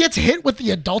 When he gets hit with the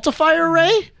adultifier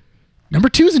array, number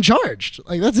 2 is in charge.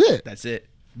 Like that's it. That's it.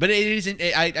 But it isn't.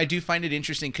 I do find it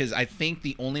interesting because I think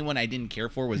the only one I didn't care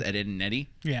for was Ed, Ed and Eddie.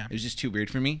 Yeah. It was just too weird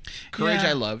for me. Courage, Yeah.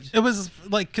 I loved. It was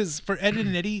like because for Ed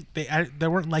and Eddie, they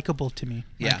weren't likable to me.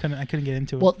 Yeah. I couldn't get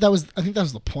into it. Well, I think that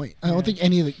was the point. I don't think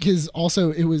any of the kids.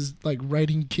 Also, it was like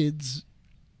writing kids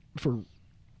for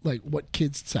like what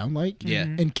kids sound like. Yeah.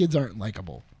 And kids aren't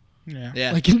likable. yeah.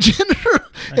 Yeah. Like in general,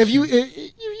 If you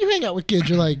hang out with kids,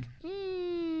 you're like,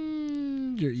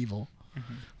 you're evil.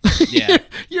 Yeah.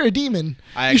 You're a demon.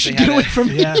 I You should actually get had away a- from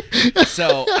me. Yeah.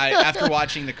 So after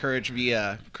watching the Courage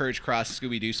Cross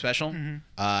Scooby Doo special,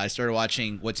 I started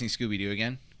watching What's New Scooby Doo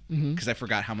again because I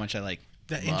forgot how much I like.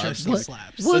 The loved intro it. still What?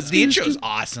 slaps. What? So the intro is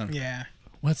awesome. Yeah.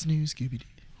 What's new, Scooby Doo?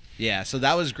 Yeah, so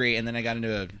that was great, and then I got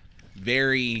into a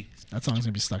very. That song's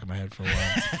gonna be stuck in my head for a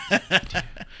while.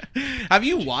 Have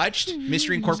you watched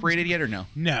Mystery Incorporated yet or no?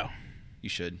 No. You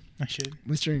should. I should.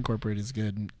 Mystery Incorporated is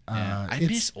good. Yeah. I it's-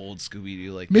 miss old Scooby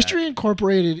Doo like Mystery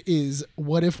Incorporated is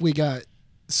what if we got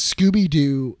Scooby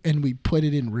Doo and we put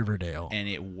it in Riverdale, that, and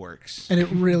it works. and it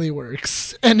really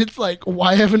works. And it's like,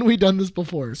 why haven't we done this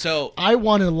before? So, I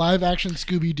want a live action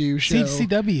Scooby Doo show.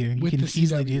 CW. You with can the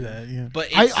easily CW. do that. Yeah. but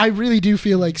it's, I really do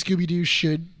feel like Scooby Doo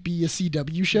should be a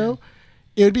CW show.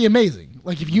 It would be amazing.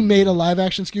 Like if you made a live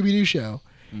action Scooby Doo show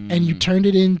and you turned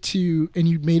it into and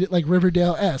you made it like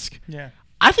Riverdale esque. Yeah.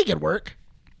 I think it'd work.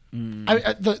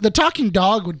 The talking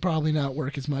dog would probably not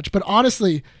work as much, but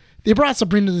honestly, they brought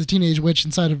Sabrina the Teenage Witch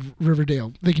inside of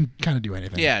Riverdale. They can kind of do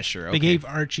anything. yeah, sure. Okay. They gave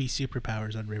Archie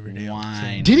superpowers on Riverdale.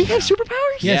 Wine. Did he have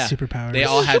superpowers? Yeah. superpowers. They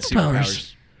all had Superpowers.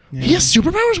 superpowers. Yeah. He has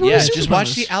superpowers. What Yeah, are his just watch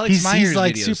superpowers? the Alex He's Myers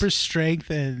like videos. super strength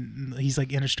and he's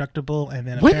like indestructible. And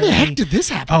then When the apparently- heck did this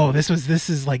happen? Oh, this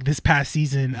is like this past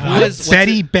season. What's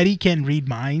Betty can read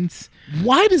minds.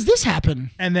 Why does this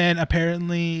happen? And then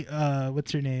apparently,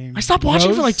 what's her name? I stopped watching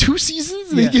Rose? for like 2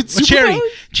 seasons. And Yeah. they get Well, Cherry.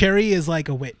 superpowers? Cherry is like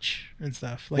a witch and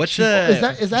stuff. Like What's she-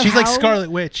 the? Is that She's like how-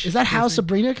 Scarlet Witch. Is that how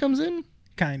Sabrina comes in?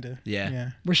 Kinda? Yeah. Yeah.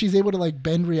 Where she's able to like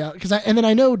bend reality? And then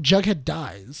I know Jughead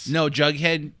dies. No,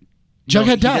 Jughead. Jughead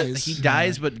he dies. He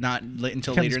dies, but not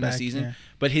until Comes later in the back, season. yeah.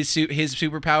 But his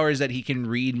superpower is that he can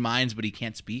read minds, but he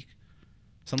can't speak.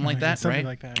 Something like yeah, that, something right?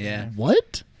 like that, Yeah. yeah.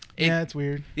 What? Yeah, it's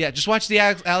weird. Yeah, just watch the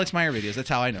Alex Meyer videos. That's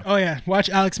how I know. Oh yeah, watch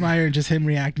Alex Meyer and just him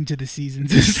reacting to the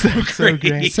seasons. It's so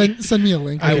great. Send me a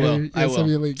link. I Okay, will. yeah, I will. Send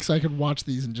me a link so I could watch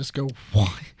these and just go,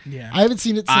 why? Yeah. I haven't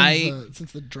seen it I-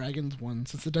 since the Dragons one,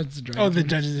 since the Dungeons and Dragons. Oh, the one.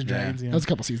 Dungeons and Dragons. Yeah. That was a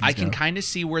couple seasons I can ago. kind of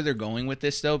see where they're going with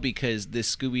this though, because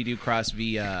this Scooby Doo Cross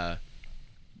v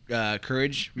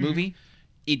Courage movie,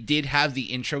 it did have the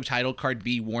intro title card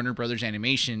be Warner Brothers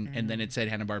Animation, and then it said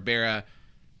Hanna-Barbera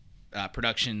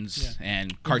Productions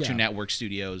and Cartoon Yeah. Network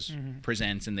Studios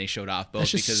presents, and they showed off both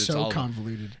That's just because it's so all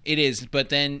convoluted. It is, but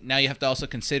then now you have to also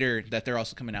consider that they're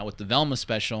also coming out with the Velma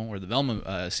special or the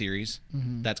Velma series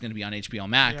that's going to be on HBO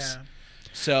Max. Yeah.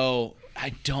 So I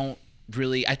don't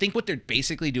really. I think what they're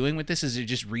basically doing with this is they're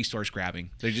just resource grabbing.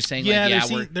 They're just saying Yeah, like,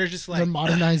 yeah, they're just like They're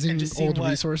modernizing just seeing old what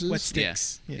resources.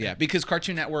 sticks. yeah, because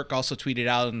Cartoon Network also tweeted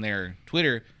out on their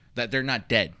Twitter that they're not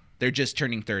dead. They're just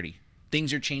turning 30.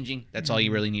 Things are changing. That's all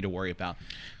you really need to worry about.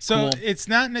 So Cool. it's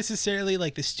not necessarily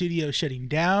like the studio shutting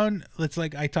down. It's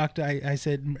like I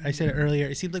said it earlier.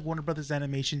 It seems like Warner Brothers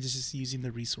Animations is just using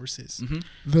the resources.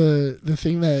 The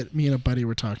thing that me and a buddy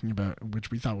were talking about,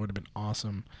 which we thought would have been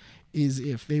awesome, is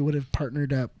if they would have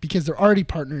partnered up, because they're already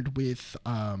partnered with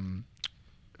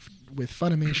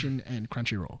Funimation and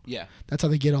Crunchyroll. Yeah. That's how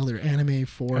they get all their anime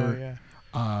for Oh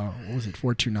yeah. what was it,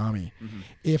 for Toonami.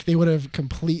 If they would have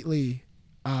completely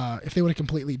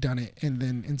done it, and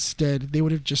then instead they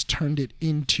would have just turned it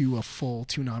into a full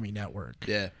Toonami network.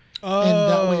 Yeah. Oh. And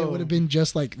that way it would have been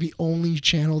just like the only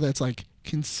channel that's like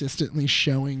consistently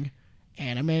showing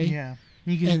anime. Yeah.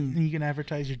 And- You can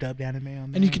advertise your dubbed anime on there.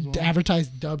 And you as could well. advertise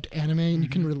dubbed anime and you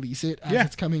can release it as Yeah.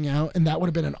 it's coming out. And that would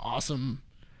have been an awesome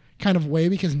kind of way,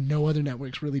 because no other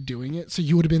network's really doing it. So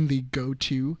you would have been the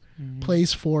go-to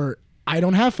place for, I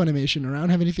don't have Funimation or I don't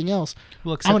have anything else.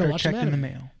 We'll I'm accept gonna our watch check some in the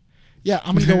anime. mail. Yeah,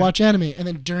 I'm gonna go watch anime, and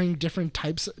then during different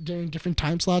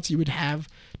time slots, you would have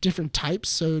different types.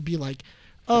 So it'd be like,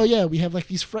 oh yeah, we have like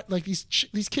these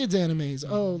these kids animes.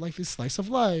 Oh, like this slice of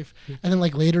life, and then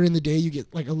like later in the day, you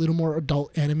get like a little more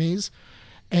adult animes,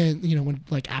 and you know when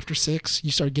like after 6,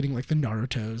 you start getting like the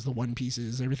Naruto's, the One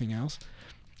Pieces, everything else.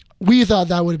 We thought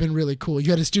that would have been really cool.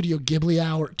 You had a Studio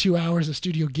Ghibli 2 hours of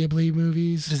Studio Ghibli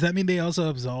movies. Does that mean they also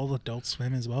absolve Adult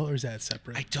Swim as well, or is that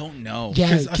separate? I don't know. Yeah,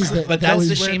 'Cause- 'cause But that that's was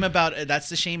the where- shame that's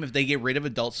the shame if they get rid of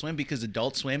Adult Swim, because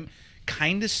Adult Swim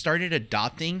kind of started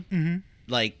adopting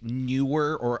like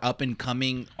newer or up and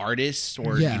coming artists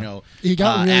or Yeah. you know It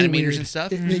got really animators weird. and stuff.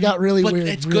 They got really but weird.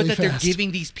 it's really good that fast. they're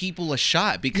giving these people a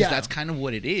shot, because Yeah. that's kind of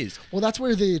what it is. Well, that's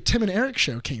where the Tim and Eric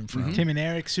show came from. Tim and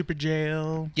Eric, Super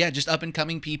Jail. Yeah, just up and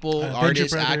coming people, Venture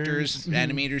artists, Brothers. actors,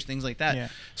 animators, things like that. Yeah.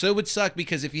 So it would suck,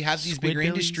 because if you have these bigger Squidbillies.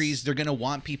 industries, they're gonna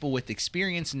want people with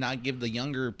experience and not give the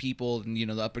younger people and the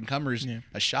up and comers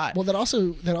a shot. Well, that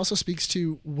also speaks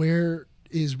to where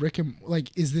is Rick and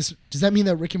does that mean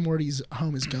that Rick and Morty's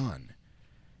home is gone?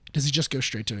 Does he just go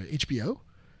straight to HBO?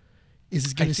 Is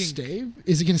it going to think- stay?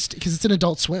 Is it going to stay? Because it's an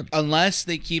Adult Swim. Unless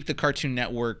they keep the Cartoon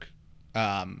Network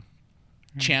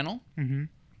channel,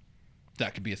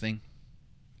 that could be a thing.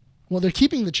 Well, they're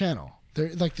keeping the channel.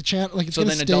 They're like the channel. Like it's So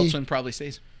going to then stay. Adult Swim probably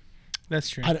stays. That's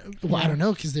true. I don't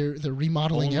know because they're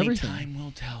remodeling Only everything. time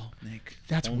will tell, Nick.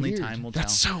 That's Only weird. time will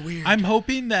That's tell. so weird. I'm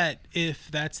hoping that if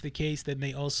that's the case, then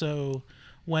they also,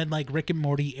 when like Rick and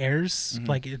Morty airs,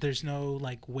 like if there's no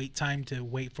like wait time to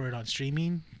wait for it on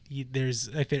streaming.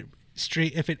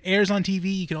 If it airs on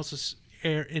TV, you can also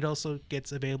air. It also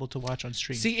gets available to watch on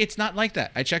stream. See, it's not like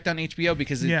that. I checked on HBO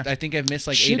because Yeah. I think I've missed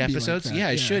like Should 8 be like episodes. that, yeah,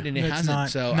 it yeah. should, and it It's hasn't. not,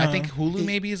 So no. I think Hulu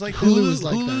maybe is like Hulu is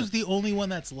like Hulu's that. the only one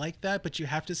that's like that, but you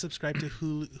have to subscribe to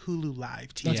Hulu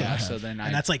Live TV. That's what I Yeah, have. so then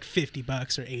And that's like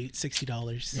 $50 or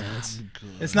 $60. Yeah, it's-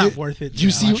 It's not worth it. Do you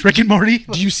to see- watch Rick and Morty?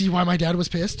 Do you see why my dad was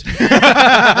pissed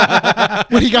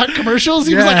when he got commercials?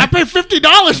 He was Yeah. like, "I paid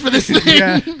 $50 for this thing."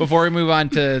 Yeah. Before we move on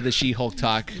to the She-Hulk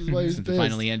talk, why he's since it pissed.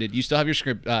 finally ended, you still have your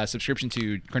subscription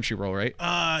to Crunchyroll, right?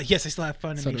 Yes, I still have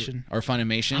Funimation. Or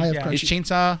Funimation? I have Yeah. Is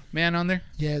Chainsaw Man on there?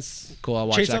 Yes, Cool, I'll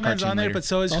watch Chainsaw that Man's cartoon on there, later. but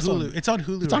so is Also Hulu. on- It's on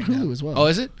Hulu. it's on right Hulu now. as well. Oh,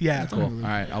 is it? Yeah, Cool. All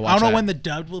right, I'll watch I don't know that. when the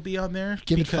dubbed will be on there.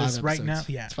 Give it 5 because right now, episodes.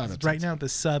 yeah, It's 5 right episodes. now the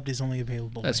subbed is only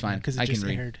available. That's right now fine. because it I can just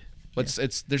read. aired.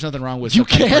 There's nothing wrong with You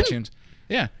subtitled can? cartoons.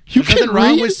 Yeah. You There's nothing can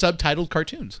wrong read? with subtitled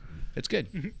cartoons. It's good.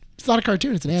 It's not a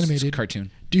cartoon; it's an anime, It's a dude.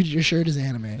 cartoon. Dude, your shirt is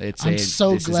anime. It's I'm a,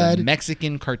 so this glad is a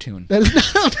Mexican cartoon. that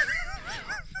is not.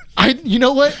 You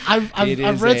know what? I've It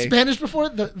is read a- Spanish before.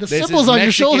 The is symbols on your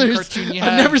Mexican shoulders cartoon you I've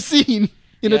have. never seen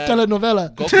in a Yeah.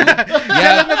 telenovela. Goku.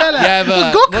 yeah,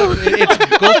 Goku. Look, it's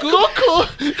Goku.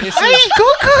 Goku. This Hey, is-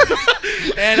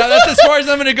 Goku. and that's as far as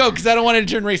I'm gonna go because I don't want it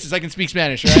to turn racist. I can speak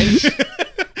Spanish, right?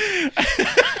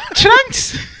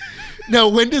 Trunks. No,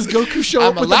 when does Goku show I'm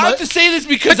up with allowed to say this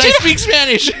because I speak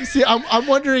Spanish. See, I'm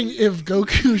wondering if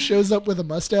Goku shows up with a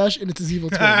mustache and it's his evil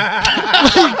twin.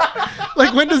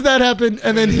 like when does that happen?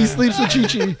 And then he sleeps with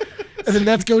Chi-Chi. And then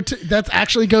that's that's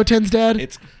actually Goten's dad.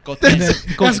 It's Goten. That's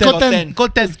Goten.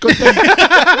 Goten.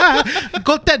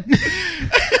 Goten.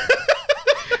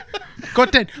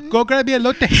 Goten. Go grab your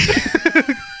elote.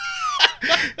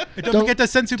 Don't forget the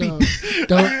sensubi.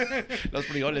 Don't Los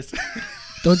frijoles.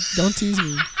 don't tease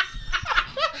me.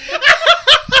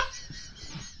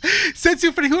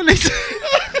 Sensu frijoles.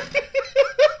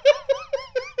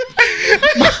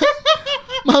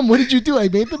 Mom, what did you do? I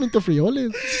made them into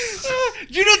frijoles.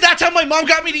 You know that's how my mom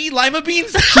got me to eat lima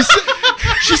beans?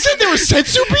 She said they were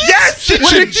sensu beans? Yes, she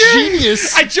What a did.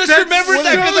 genius. I just remembered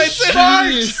that because I said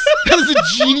Genius. That was a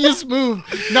genius move.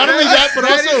 Not only that, but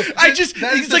also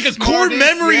it's like a the core smartest,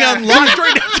 memory yeah. unlocked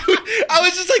right now, dude. I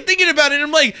was just like thinking about it and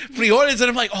I'm like, frijoles, and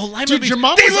I'm like, oh, lima Dude, beans. your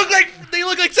mom They was-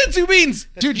 look like sensu beans.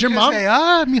 dude, your mom,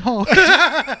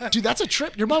 mijo. dude, that's a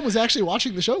trip. Your mom was actually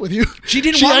watching the show with you. She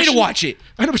didn't want me actually- to watch it.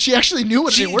 I know, but she actually knew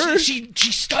what they were. She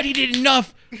studied it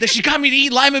enough that she got me to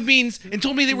eat lima beans and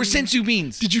told me they were sensu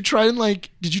beans. Did you try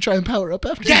and power up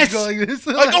after? Yes. Like this.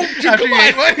 Like, oh, dude, come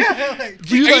on. Are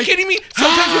you like- kidding me?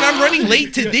 Sometimes when I'm running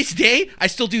late to this day, I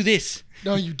still do this.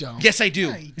 No, you don't. Yes, I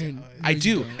do. I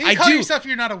do. I You call do. yourself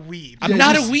you're not a weeb. I'm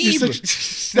not a You're weeb.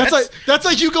 such- that's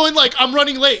like you going like, I'm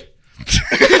running late.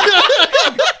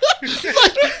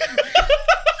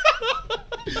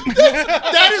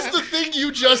 That is the thing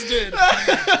you just did.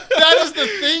 That is the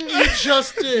thing you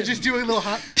just did. Just doing a little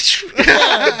hot.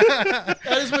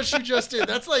 That is what you just did.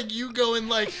 That's like you going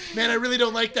like, man, I really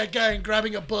don't like that guy, and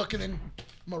grabbing a book and then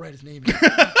I'm gonna write his name.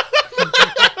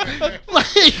 Like,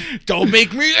 Don't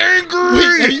make me angry.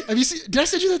 wait, have you seen? Did I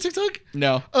send you that TikTok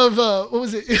No. of what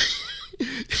was it?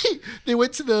 They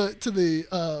went to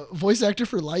the voice actor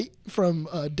for Light from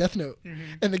Death Note,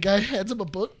 and the guy hands him a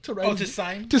book to write. Oh, to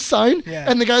sign? To sign. Yeah.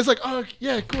 And the guy's like, "Oh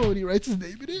yeah, cool," and he writes his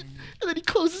name in it, and then he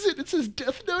closes it and it says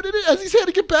Death Note in it as he's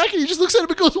handing it back, and he just looks at him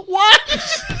and goes, "What?"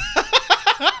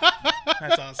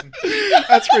 That's awesome.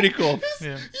 That's pretty cool.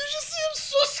 Yeah. You just see him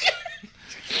so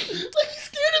scared, like he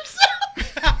scared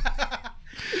himself.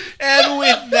 And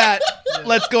with that,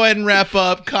 let's go ahead and wrap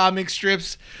up comic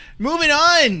strips. Moving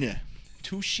on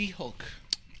to She-Hulk.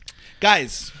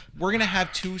 Guys, we're going to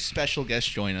have 2 special guests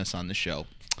join us on the show.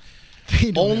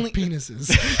 They don't Only- have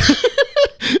penises,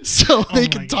 so they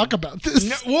can my talk about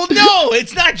this. No,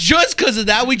 it's not just because of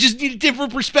that. We just need a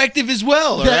different perspective as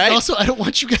well, all Yeah, right? Also, I don't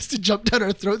want you guys to jump down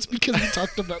our throats because we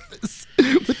talked about this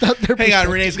without their. Hang on,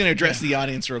 perspective. Renee's going to address the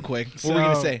audience real quick. What were we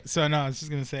going to say? So no, I was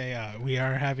just gonna say we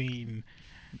are having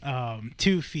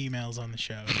 2 females on the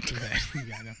show today.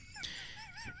 Yeah, no.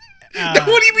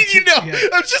 What do you mean you know? Yeah.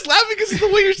 I'm just laughing because of the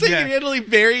way you're saying Yeah. it, handling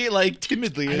very, like,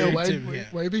 timidly. I know, why, Too, yeah.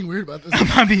 why are you being weird about this? I'm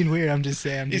not being weird. I'm just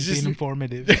saying I'm It's just just- being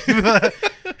informative.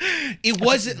 It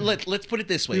wasn't. Let's put it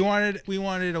this way. We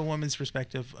wanted a woman's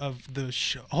perspective of the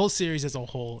whole series as a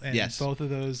whole, and Yes. both of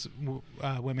those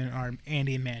women are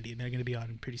Andy and Mandy, and they're going to be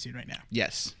on pretty soon right now.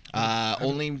 Yes. I'm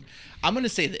going to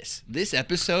say this. This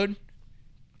episode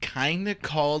kind of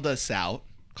called us out.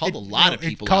 Called a lot of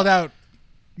people It called out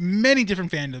many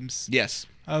different fandoms. Yes.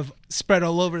 Of spread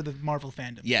all over the Marvel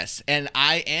fandom. Yes. And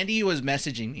Andy was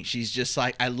messaging me. She's just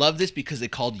like, I love this because they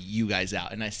called you guys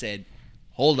out. And I said,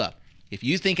 hold up. If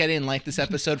you think I didn't like this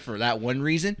episode for that one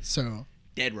reason, So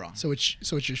dead wrong. So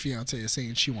what your fiance is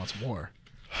saying, she wants war.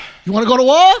 You want to go to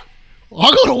war?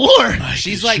 I'll go to war.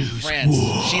 She's like France.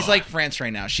 She's like France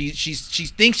right now. She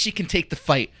thinks she can take the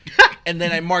fight. And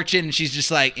then I march in and she's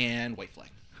just like, and white flag.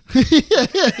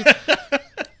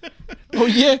 Oh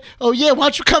yeah. Why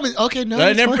don't you come in? Okay, no.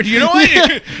 it's fine. You know what?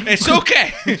 It's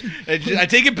okay. I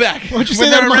take it back. Why don't you When say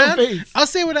that they're in my around, face? I'll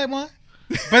say what I want.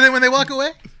 But then when they walk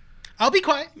away, I'll be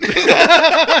quiet.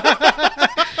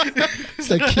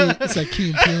 It's like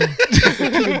Key and Peele.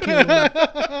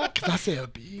 Because I say a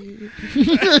bee.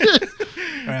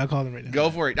 All right, I'll call them right now. Go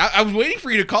for it. I was waiting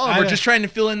for you to call him. I We're know. just trying to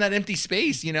fill in that empty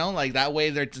space, like that way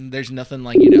there's nothing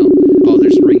like, oh,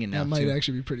 there's ringing now That might too.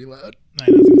 actually be pretty loud. I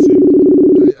know, I was gonna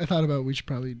say. I thought about we should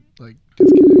probably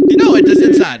disconnect. No, it does.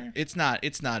 It's not.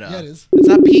 Yeah, it is. It's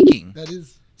not peaking. That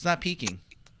is. It's not peaking.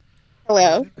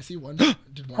 Hello. I see one.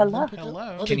 Did one of them Hello. pick up?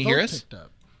 Hello. Oh, Can they you hear both us? picked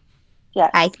up. Yeah,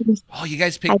 I can. Oh, you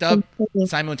guys picked I up can see.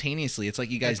 simultaneously. It's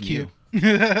like you guys That's knew. cute.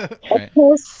 Right.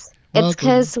 It's Welcome.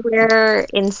 because we're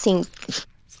in sync. It's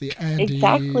the Andy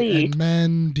Exactly. and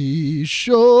Mandy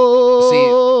show.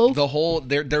 See, the whole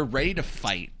they're ready to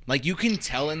fight. Like you can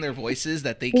tell in their voices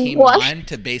that they came What? on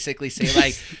to basically say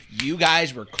like, you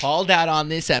guys were called out on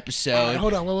this All right, episode.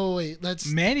 hold on, wait. Let's.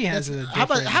 Mandy has let's- a How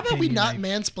about we different not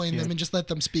opinion, mansplain yeah. them and just let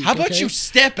them speak? How about okay? you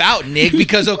step out, Nick?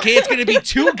 Because it's going to be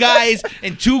two guys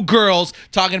and two girls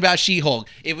talking about She-Hulk.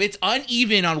 If it's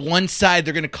uneven on one side,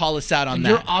 they're going to call us out on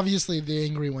You're that. obviously the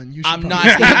angry one. You should I'm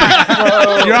probably-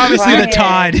 not. You're obviously the Ryan.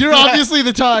 Todd. You're obviously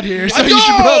the Todd here, so no! you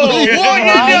should probably.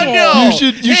 No! You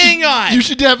should. Hang on. You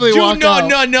should definitely walk out.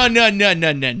 No.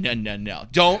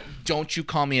 Don't you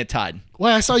call me a Todd.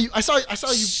 Well, I saw you.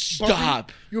 Stop.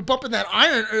 Bumping, you were bumping that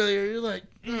iron earlier. You're like,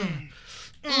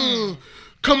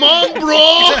 come on,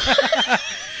 bro.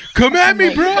 Come at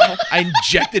me, bro. I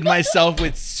injected myself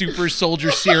with super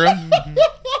soldier serum.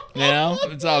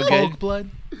 It's all good. Hulk blood.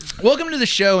 Welcome to the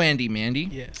show, Andy, Mandy.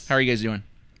 Yes. How are you guys doing?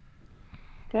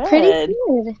 Good. Pretty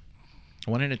good.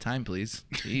 One at a time, please.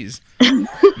 Jeez.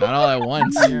 Not all at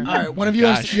once. All right, one of you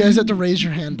Gosh. you guys have to raise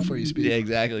your hand before you speak. Yeah,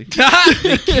 exactly.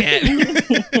 They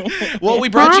can't. Well, we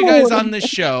brought you guys on the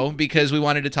show because we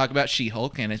wanted to talk about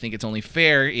She-Hulk, and I think it's only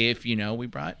fair if, we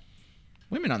brought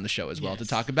women on the show as well to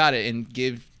talk about it and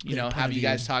give, have you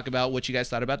guys talk about what you guys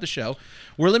thought about the show.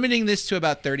 We're limiting this to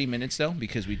about 30 minutes, though,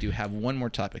 because we do have one more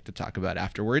topic to talk about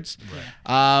afterwards.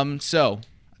 Right. So,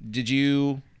 did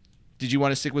you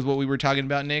want to stick with what we were talking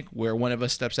about, Nick, where one of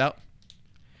us steps out?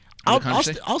 I'll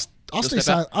stay step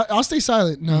silent. I'll stay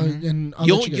silent. No, and I'll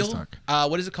let you guys talk.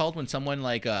 What is it called when someone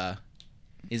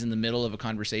is in the middle of a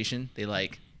conversation? They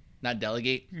not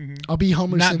delegate, I'll be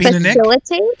Homer Not Simpson. being a Nick.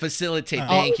 Facilitate? facilitate.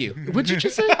 Thank you. What'd you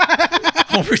just say?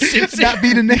 Homer Simpson. Not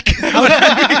beat a Nick.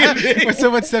 When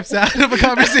someone steps out of a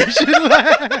conversation.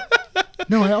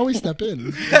 No, I always step in.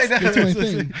 That's my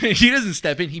thing. He doesn't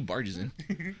step in; he barges in.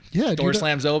 Yeah, Door dude,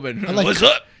 slams open. like- What's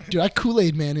up? Dude, I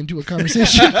Kool-Aid man into a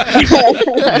conversation. All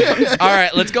right,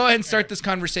 let's go ahead and start this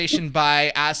conversation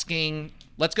by asking.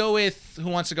 Let's go with who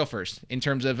wants to go first in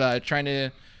terms of trying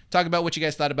to talk about what you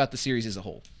guys thought about the series as a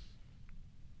whole.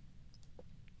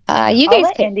 You I'll guys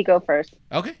let can. Andy go first.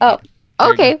 Okay. Oh,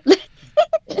 Very okay.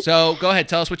 So go ahead.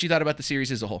 Tell us what you thought about the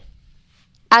series as a whole.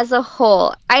 As a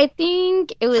whole, I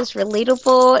think it was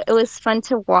relatable. It was fun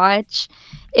to watch.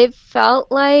 It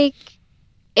felt like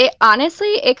it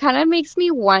kind of makes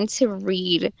me want to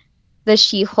read the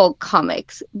She-Hulk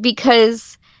comics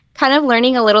because kind of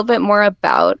learning a little bit more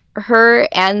about her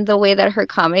and the way that her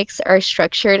comics are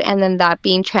structured and then that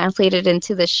being translated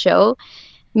into the show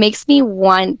makes me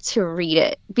want to read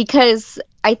it because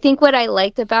I think what I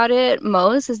liked about it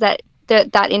most is that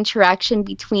that interaction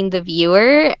between the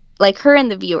viewer, like her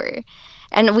and the viewer.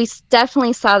 And we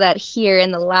definitely saw that here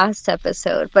in the last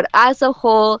episode. But as a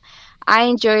whole, I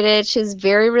enjoyed it. She was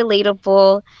very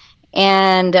relatable.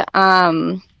 And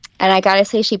I gotta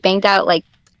say she banged out like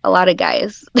a lot of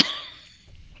guys.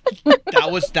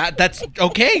 That's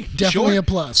okay. Definitely Sure. a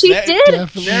plus. She That- did.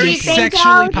 definitely Very She banged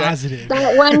sexually out positive.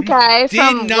 that one guy Did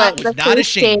from not- the was not Free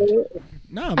ashamed. State.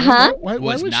 No, man, Huh? why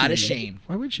Was would not she be? ashamed.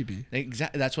 Why would she be?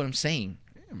 Exactly. That's what I'm saying.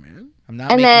 Yeah, man. I'm not.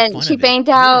 And making then fun she of it. banged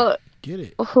out get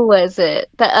it. who was it?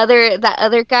 That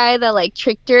other guy that like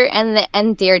tricked her,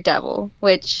 and Daredevil,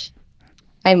 which,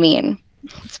 I mean,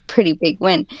 it's a pretty big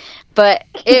win, but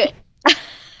it.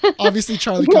 Obviously,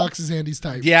 Charlie Cox is Andy's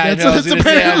type. Yeah, I know. I was gonna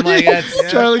say, I'm like,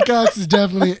 Charlie Cox is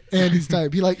definitely Andy's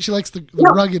type. She likes the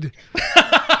rugged.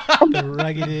 The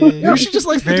rugged. Maybe she just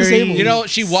likes the disabled. You know,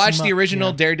 she watched the Smut, original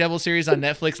yeah. Daredevil series on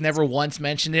Netflix, never once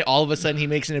mentioned it. All of a sudden, he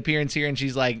makes an appearance here, and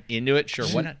she's like into it. Sure,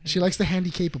 why not? She likes the handy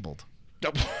capable.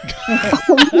 Oh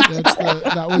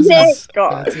That was his,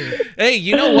 that's it. Hey,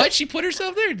 you know what? She put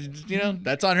herself there. You know,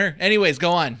 that's on her. Anyways,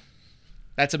 go on.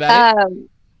 That's about it.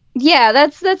 Yeah,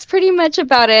 that's pretty much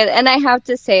about it. And I have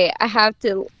to say,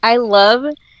 I love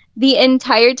the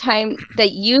entire time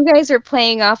that you guys are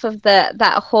playing off of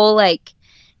that whole like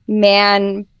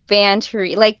man banter,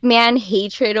 like man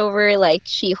hatred over like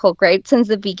She-Hulk, right, since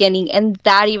the beginning, and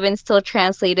that even still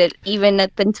translated even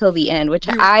up until the end, which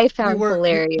I found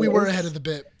hilarious. We were ahead of the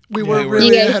bit. We Yeah, were we were. really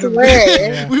You guys ahead of the were. bit.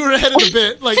 Yeah. We were ahead of the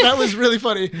bit. Like that was really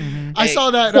funny. I Hey. saw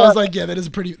that and I was like, yeah, that is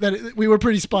we were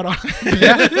pretty spot on.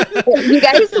 You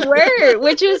guys were,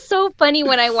 which was so funny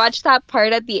when I watched that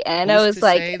part at the end. I Who's was to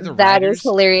like, say the that writers- is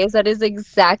hilarious. That is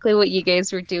exactly what you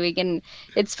guys were doing. And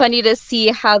it's funny to see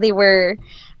how they were,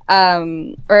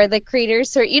 or the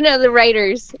creators, or, the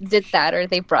writers did that, or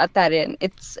they brought that in.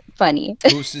 It's funny.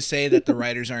 Who's to say that the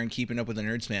writers aren't keeping up with the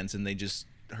Nerds fans and they just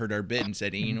heard our bit and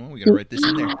said, hey, you know what, we got to write this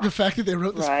in there. The fact that they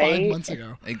wrote this 5 Right. months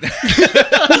ago.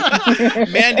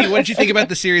 Mandy, what did you think about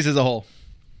the series as a whole?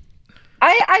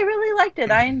 I really liked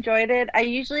it. I enjoyed it. I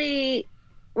usually,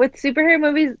 with superhero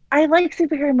movies, I like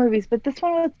superhero movies, but this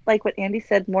one was, like what Andy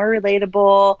said, more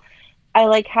relatable. I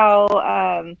like how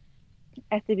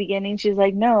at the beginning she's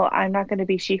like, no, I'm not going to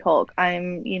be She-Hulk.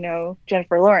 I'm,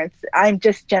 Jennifer Lawrence. I'm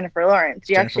just Jennifer Lawrence.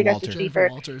 You Jennifer actually got Walters. to see Jennifer her.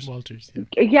 Walters. Walters.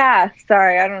 Yeah. Yeah,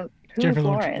 sorry, I don't. Who's Jennifer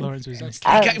Lawrence? Lawrence was That's-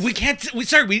 nice. Uh, We can't.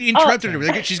 Sorry, we interrupted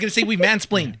her. She's going to say we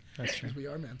mansplained. That's true. We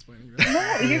are mansplaining.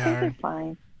 No, We you guys are. are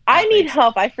fine. I need thanks.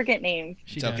 help. I forget names.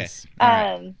 She It's okay. does. All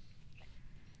right.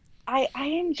 I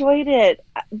enjoyed it.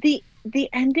 The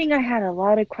ending, I had a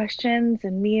lot of questions,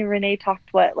 and me and Renee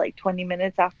talked like 20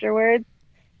 minutes afterwards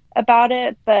about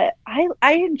it. But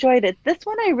I enjoyed it. This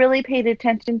one I really paid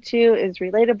attention to is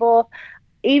relatable,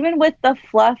 even with the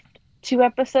fluffed 2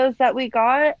 episodes that we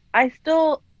got. I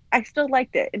still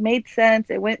liked it. It made sense.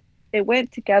 It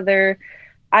went together.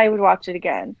 I would watch it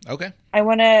again. Okay. I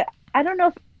don't know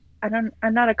if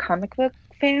I'm not a comic book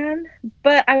fan,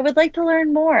 but I would like to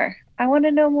learn more. I want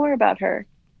to know more about her.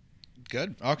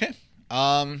 Good. Okay.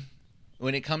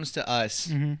 When it comes to us,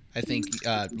 Mhm. I think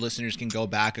listeners can go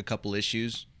back a couple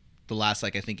issues, the last I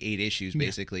think 8 issues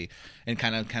basically, and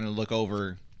kind of look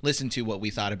over, listen to what we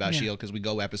thought about Yeah. Shield because we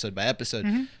go episode by episode.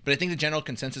 Mhm. But I think the general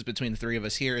consensus between the 3 of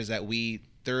us here is that we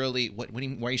thoroughly. Why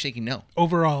are you shaking? No.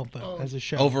 Overall, though, Oh. as a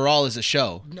show. Overall, as a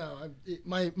show. No,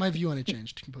 my view on it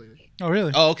changed completely. Oh,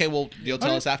 really? Oh, okay. Well, you'll tell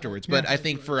Okay. us afterwards. But Yeah. I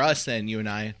think for us, then you and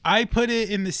I. I put it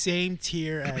in the same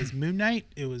tier as Moon Knight.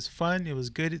 It was fun. It was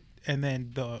good. And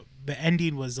then the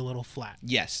ending was a little flat.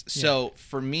 Yes. So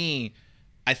for me,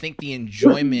 I think the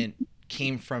enjoyment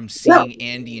came from seeing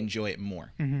Andy enjoy it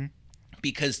more. Mm-hmm.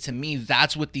 Because to me,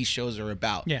 that's what these shows are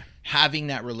about. Yeah. Having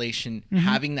that relation, Mm-hmm.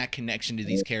 having that connection to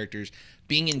these characters,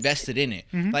 being invested in it.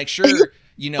 Mm-hmm. Like, sure,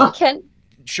 Ken,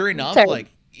 sure enough, Sorry. like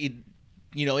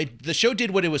the show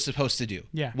did what it was supposed to do.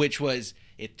 Yeah. Which was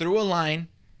it threw a line,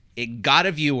 it got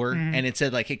a viewer, Mm-hmm. and it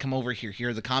said like, hey, come over here. Here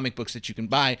are the comic books that you can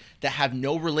buy that have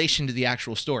no relation to the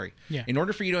actual story. Yeah. In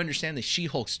order for you to understand the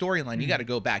She-Hulk storyline, you got to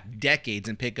go back decades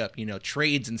and pick up,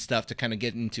 trades and stuff to kind of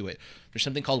get into it. There's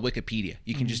something called Wikipedia.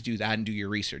 You can just do that and do your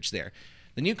research there.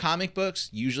 The new comic books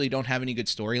usually don't have any good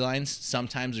storylines.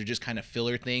 Sometimes they're just kind of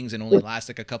filler things and only last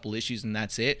like a couple issues and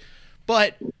that's it.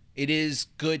 But it is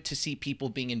good to see people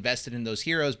being invested in those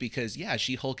heroes because, yeah,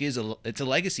 She-Hulk it's a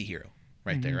legacy hero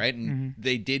right there, right? And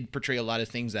they did portray a lot of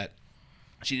things that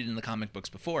she did in the comic books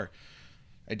before.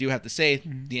 I do have to say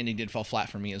the ending did fall flat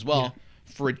for me as well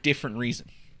for a different reason.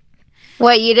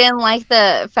 what, you didn't like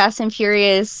the Fast and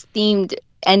Furious themed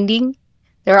ending?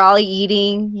 They're all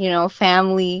eating,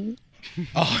 family.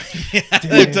 Oh, yeah,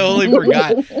 I totally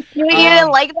forgot. You didn't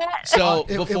like that? So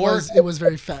It before, was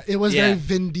very fat. It was Yeah. very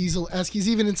Vin Diesel-esque. He's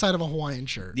even inside of a Hawaiian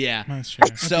shirt. yeah. That's true.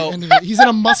 At the So end of it. He's in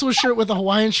a muscle shirt with a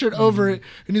Hawaiian shirt over it,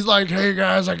 and he's like, "Hey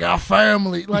guys, I got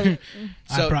family." Like,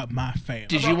 So, I brought my family.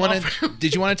 did you want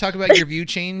to talk about your view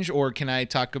change, or can I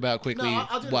talk about quickly No,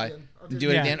 I'll do it why? again. I'll do it Do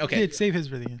it Yeah, again. Okay. Save his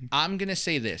for the end. I'm gonna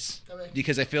say this Okay.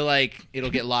 because I feel like it'll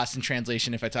get lost in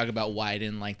translation if I talk about why I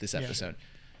didn't like this episode.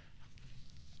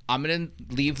 I'm gonna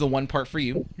leave the one part for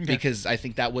you because I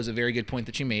think that was a very good point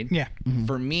that you made. Yeah.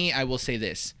 For me, I will say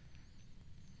this: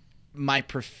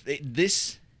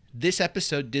 This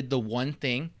episode did the one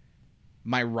thing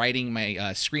my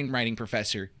screenwriting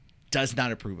professor does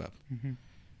not approve of,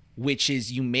 which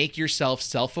is you make yourself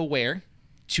self-aware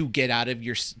to get out of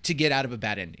a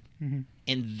bad ending,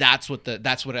 and that's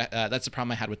the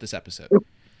problem I had with this episode.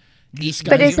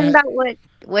 But isn't that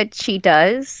what she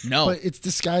does? No, but it's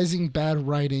disguising bad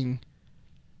writing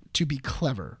to be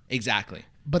clever. Exactly.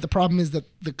 But the problem is that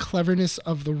the cleverness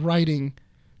of the writing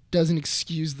doesn't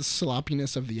excuse the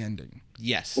sloppiness of the ending.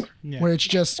 Yes. Yeah. Where it's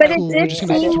just But cool. it We're did just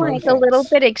gonna seem throw like a things. little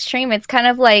bit extreme. It's kind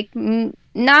of like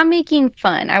not making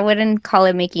fun. I wouldn't call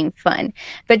it making fun,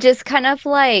 but just kind of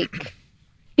like,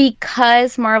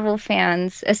 because Marvel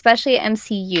fans, especially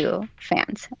MCU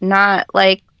fans, not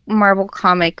like Marvel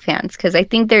comic fans, because I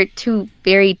think they're two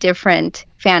very different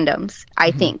fandoms.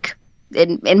 I think,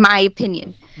 in my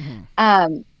opinion,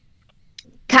 kind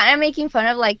of making fun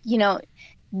of, like, you know,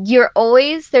 there's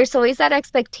always that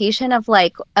expectation of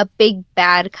like a big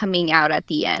bad coming out at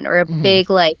the end, or a big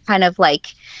like kind of like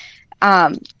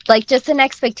just an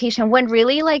expectation, when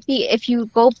really like if you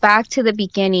go back to the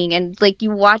beginning and like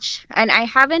you watch, and I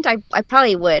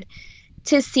probably would,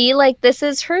 to see like this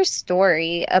is her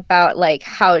story about like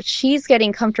how she's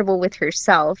getting comfortable with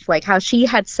herself, like how she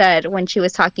had said when she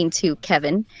was talking to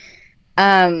Kevin,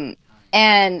 and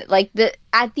like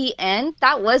at the end,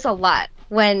 that was a lot.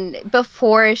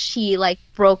 Before she like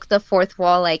broke the fourth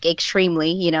wall like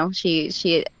extremely, you know, she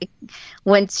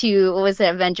went to, what was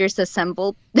it, Avengers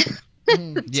Assembled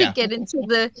to get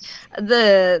into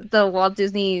the Walt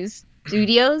Disney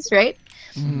Studios, right?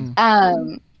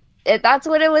 That's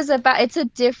what it was about. It's a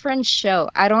different show.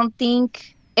 I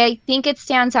think it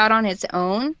stands out on its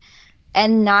own,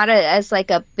 and not as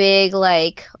like a big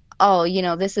like, oh, you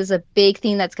know, this is a big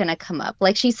thing that's going to come up.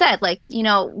 Like she said, like, you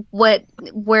know,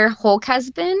 where Hulk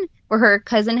has been, where her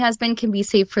cousin has been, can be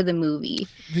saved for the movie.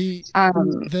 I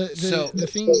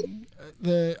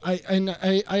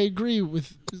agree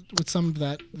with some of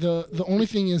that. The only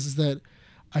thing is that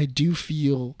I do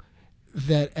feel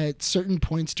that at certain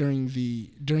points during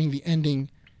the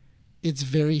ending, it's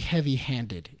very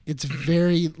heavy-handed. It's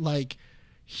very like,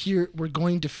 here, we're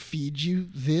going to feed you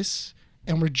this,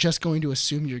 and we're just going to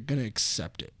assume you're going to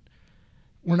accept it.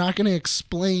 We're not going to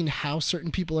explain how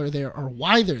certain people are there or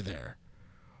why they're there.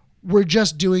 We're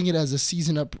just doing it as a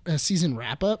season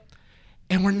wrap up,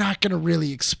 and we're not going to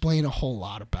really explain a whole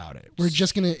lot about it. We're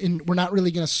not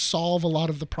really going to solve a lot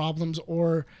of the problems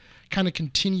or kind of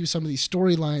continue some of these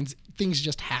storylines. Things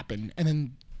just happen, and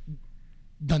then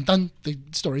dun dun, the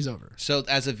story's over. So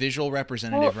as a visual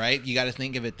representative, right, you got to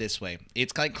think of it this way.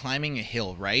 It's like climbing a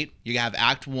hill, right? You have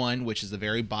Act 1, which is the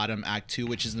very bottom, Act 2,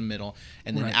 which is the middle,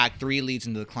 and then Act 3 leads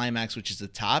into the climax, which is the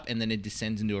top, and then it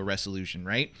descends into a resolution,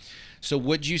 right? So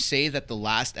would you say that the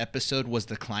last episode was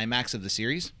the climax of the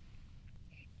series?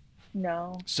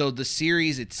 No. So the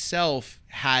series itself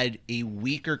had a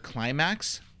weaker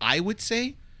climax, I would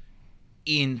say,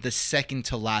 in the second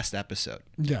to last episode.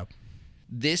 Yeah.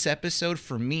 This episode,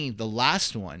 for me, the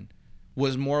last one,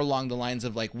 was more along the lines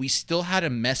of like, we still had a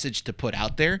message to put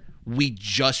out there. We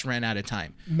just ran out of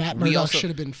time. Matt Murdock should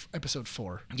have been episode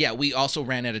 4. Yeah, we also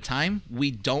ran out of time.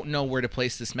 We don't know where to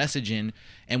place this message in,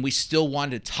 and we still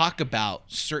wanted to talk about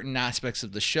certain aspects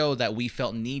of the show that we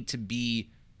felt need to be,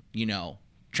 you know,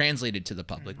 translated to the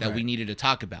public, that we needed to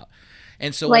talk about.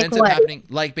 And so what ends up happening,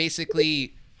 like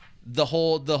basically the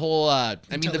whole I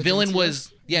mean, the villain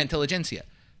was Intelligentsia.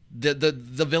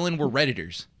 The villain were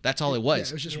Redditors. That's all it was.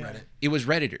 Yeah, it was just Reddit. It was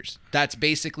Redditors. That's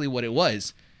basically what it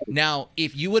was. Now,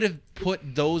 if you would have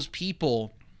put those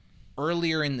people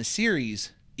earlier in the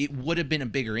series, it would have been a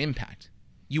bigger impact.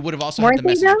 You would have also had the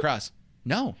message across.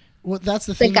 No. Well, that's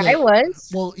the thing. The guy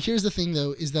was. Well, here's the thing,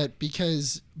 though, is that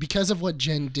because of what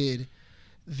Jen did,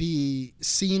 the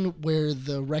scene where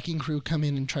the wrecking crew come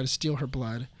in and try to steal her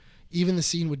blood, even the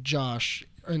scene with Josh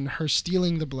and her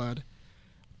stealing the blood,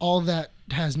 all that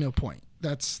has no point.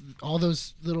 That's all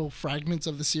those little fragments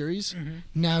of the series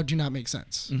now do not make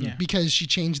sense because she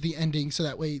changed the ending so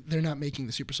that way they're not making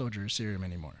the Super Soldier serum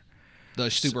anymore.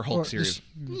 The Super Hulk series.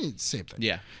 Same thing.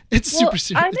 Yeah. It's super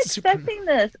serious.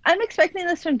 I'm expecting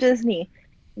this from Disney.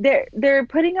 They're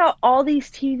putting out all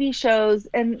these TV shows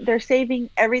and they're saving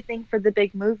everything for the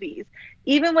big movies.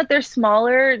 Even with their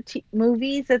smaller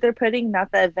movies that they're putting,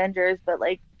 not the Avengers, but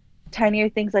like tinier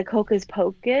things like Hocus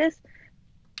Pocus,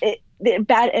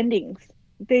 bad endings.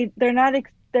 They're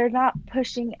not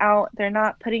pushing out. They're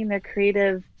not putting their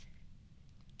creative,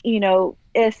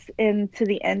 into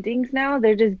the endings now.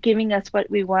 They're just giving us what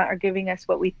we want or giving us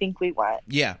what we think we want.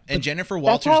 Yeah, and Jennifer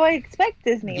Walters. That's how I expect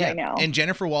Disney right now. And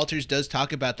Jennifer Walters does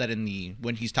talk about that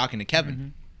when he's talking to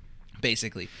Kevin.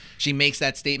 Basically, she makes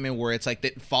that statement where it's like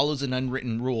that follows an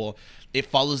unwritten rule. It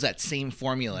follows that same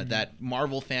formula that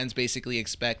Marvel fans basically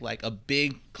expect, like a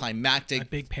big climactic, A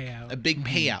big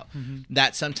payout.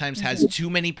 that sometimes has too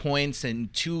many points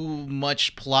and too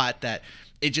much plot that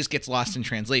it just gets lost in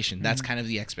translation. That's kind of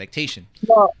the expectation.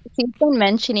 Well, he's been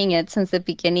mentioning it since the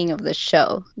beginning of the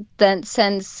show. Then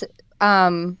since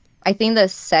I think the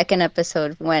second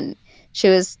episode when she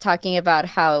was talking about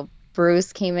how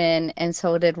Bruce came in and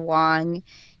so did Wong,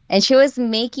 and she was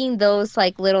making those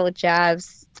like little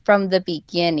jabs from the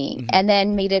beginning and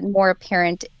then made it more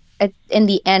apparent in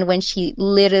the end when she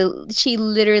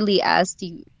literally asked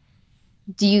you,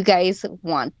 do you guys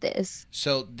want this?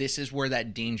 So this is where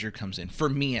that danger comes in, for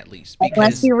me at least. Let's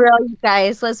Because be real, you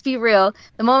guys. Let's be real.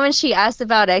 The moment she asked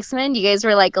about X-Men, you guys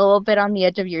were like a little bit on the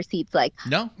edge of your seats, like,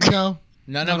 no, No,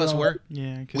 none of us were.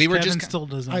 Yeah, because We were Kevin just- still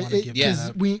doesn't want to give that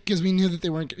up. because we knew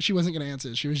that she wasn't going to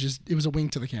answer. It was a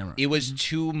wink to the camera. It was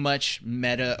too much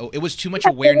meta. It was too much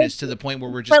awareness to the point where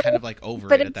we're just kind of like over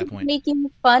but it at that point.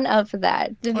 making fun of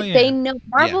that. Oh, yeah. They know,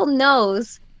 Marvel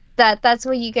knows that that's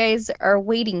what you guys are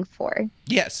waiting for.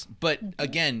 Yes, but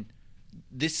again,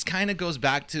 this kind of goes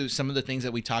back to some of the things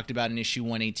that we talked about in issue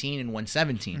 118 and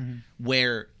 117,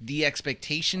 where the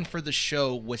expectation for the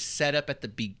show was set up at the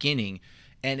beginning,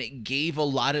 and it gave a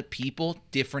lot of people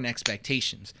different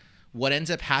expectations. What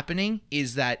ends up happening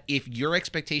is that if your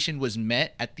expectation was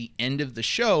met at the end of the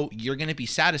show, you're going to be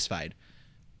satisfied.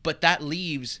 But that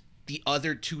leaves the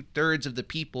other 2/3 of the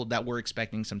people that were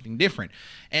expecting something different.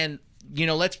 And you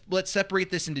know, let's separate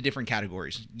this into different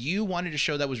categories. You wanted a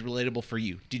show that was relatable for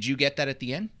you. Did you get that at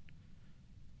the end?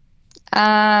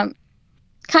 Kind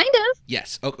of.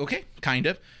 Yes. Okay. Kind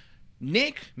of.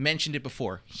 Nick mentioned it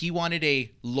before. He wanted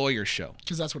a lawyer show.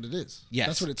 Because that's what it is. Yes.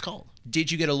 That's what it's called.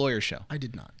 Did you get a lawyer show? I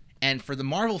did not. And for the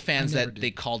Marvel fans I never that did.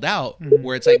 they called out,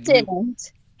 where it's You like,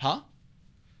 didn't. huh?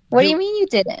 What do you mean you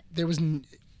didn't? There was.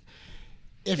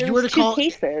 If There you were to was two call.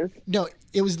 cases. No,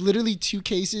 it was literally 2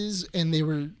 cases, and they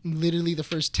were literally the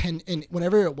first 10. And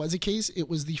whenever it was a case, it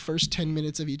was the first 10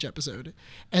 minutes of each episode,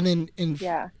 and then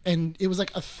and it was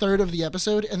like a third of the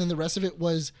episode, and then the rest of it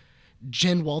was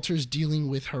Jen Walters dealing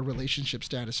with her relationship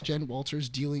status. Jen Walters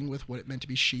dealing with what it meant to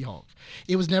be She-Hulk.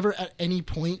 It was never at any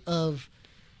point of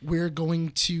we're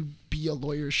going to be a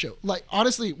lawyer show. Like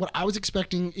honestly, what I was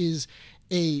expecting is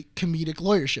a comedic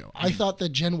lawyer show. I thought that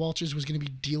Jen Walters was going to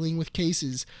be dealing with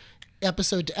cases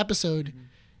episode to episode,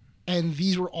 and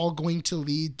these were all going to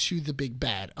lead to the big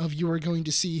bad of you are going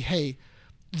to see, hey,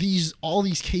 all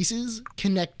these cases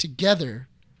connect together,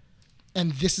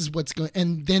 and this is what's going,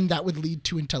 and then that would lead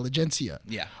to Intelligentsia.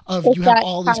 Yeah. Of Is you have that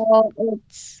all these. how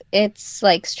it's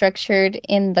like structured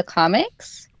in the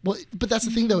comics? Well, but that's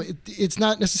the thing though. It's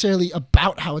not necessarily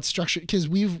about how it's structured because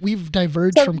we've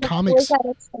diverged So from where's comics, that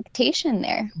expectation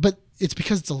there? but it's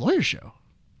because it's a lawyer show.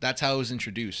 That's how it was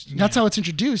introduced. That's how it's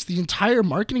introduced. The entire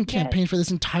marketing campaign for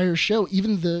this entire show,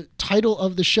 even the title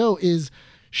of the show is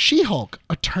She-Hulk,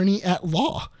 Attorney at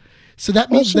Law. So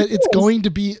that means that it's going to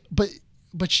be, but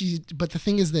the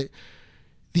thing is that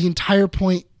the entire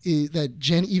point that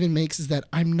Jen even makes is that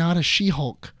I'm not a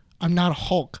She-Hulk. I'm not a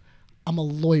Hulk. I'm a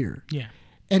lawyer. Yeah.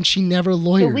 And she never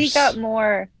lawyers.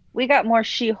 So we got more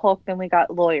She-Hulk than we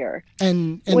got lawyer,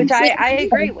 and which I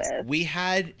agree with. We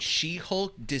had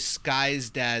She-Hulk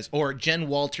disguised as, or Jen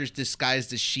Walters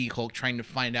disguised as She-Hulk, trying to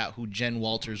find out who Jen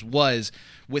Walters was,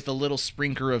 with a little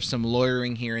sprinkler of some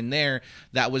lawyering here and there.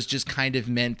 That was just kind of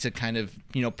meant to kind of,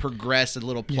 you know, progress a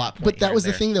little plot point. But that here was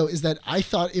and the there. thing, though, is that I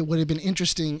thought it would have been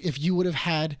interesting if you would have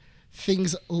had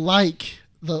things like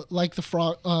the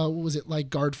frog. What was it, like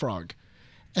Guard Frog?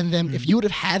 And then if you would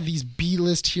have had these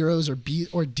B-list heroes or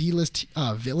D-list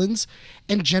villains,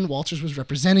 and Jen Walters was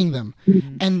representing them,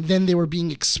 and then they were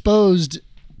being exposed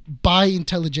by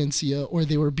Intelligentsia, or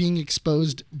they were being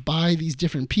exposed by these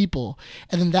different people,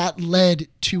 and then that led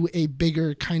to a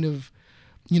bigger kind of,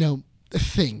 you know,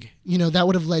 thing. You know, that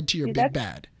would have led to your big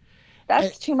bad.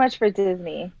 That's too much for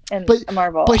Disney and But-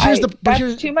 Marvel. but here's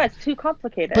that's too much, too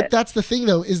complicated. But that's the thing,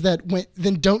 though, is that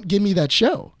then don't give me that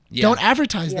show. Yeah. Don't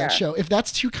advertise Yeah. that show if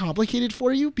that's too complicated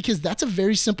for you, because that's a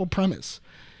very simple premise.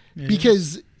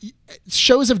 Because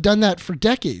shows have done that for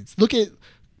decades. Look at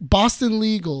Boston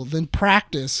Legal, then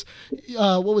Practice.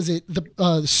 What was it?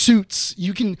 The Suits.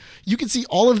 You can see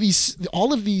all of these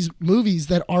movies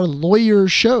that are lawyer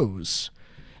shows.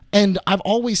 And I've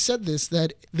always said this,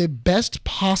 that the best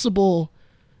possible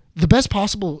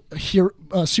superhero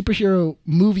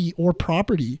movie or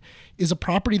property is a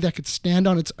property that could stand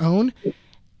on its own,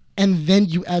 and then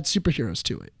you add superheroes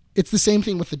to it. It's the same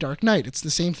thing with The Dark Knight. It's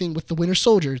the same thing with The Winter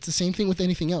Soldier. It's the same thing with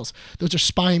anything else. Those are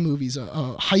spy movies,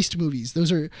 heist movies.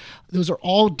 Those are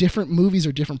all different movies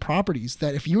or different properties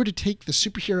that if you were to take the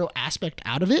superhero aspect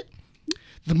out of it,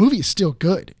 the movie is still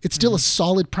good. It's still a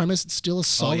solid premise. It's still a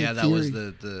solid that theory.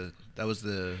 was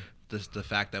the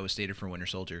fact that was stated for Winter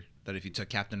Soldier, that if you took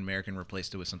Captain America and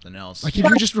replaced it with something else, Like if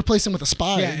you're just replacing with a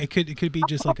spy. Yeah, it could be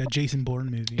just like a Jason Bourne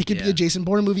movie. It could be a Jason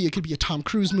Bourne movie. It could be a Tom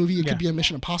Cruise movie. It could be a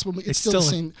Mission Impossible movie. It's still the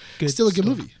same. Still a good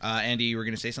movie. Andy, you were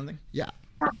going to say something? Yeah.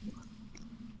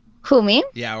 Who, me?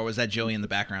 Yeah, or was that Joey in the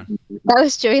background? That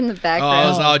was Joey in the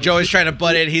background. Joey's trying to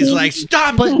butt in. He's like,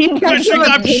 stop! But- pushing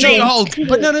up She-Hulk!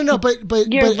 But no.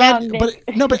 But You're wrong,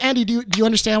 but Andy, do you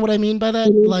understand what I mean by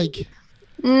that? Like,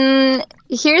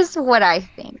 Here's what I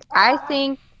think. I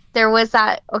think there was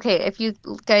that. Okay, if you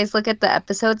guys look at the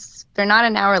episodes, they're not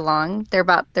an hour long. They're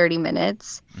about 30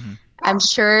 minutes. Mm-hmm. I'm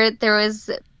sure there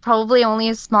was probably only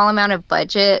a small amount of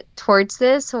budget towards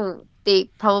this, so they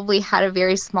probably had a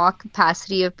very small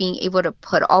capacity of being able to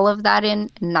put all of that in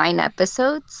 9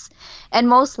 episodes. And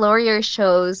most lawyer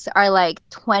shows are like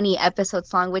 20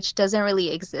 episodes long, which doesn't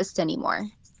really exist anymore.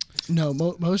 no,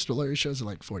 most lawyer shows are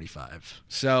like 45.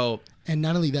 So, And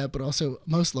not only that, but also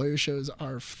most lawyer shows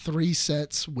are 3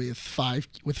 sets with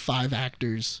five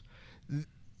actors.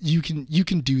 You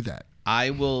can do that. I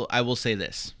will say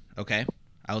this, okay?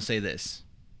 I will say this.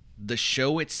 The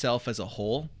show itself as a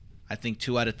whole, I think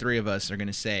 2 out of 3 of us are going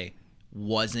to say,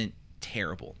 wasn't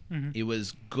terrible. It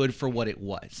was good for what it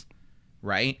was,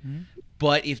 right?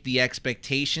 But if the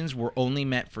expectations were only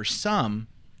met for some,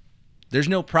 there's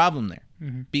no problem there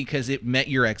because it met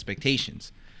your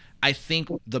expectations. I think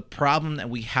the problem that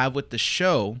we have with the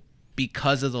show,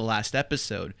 because of the last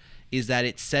episode, is that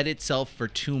it set itself for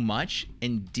too much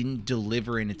and didn't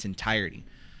deliver in its entirety.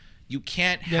 You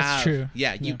can't have... That's true.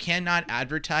 Yeah, you cannot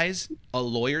advertise a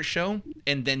lawyer show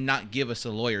and then not give us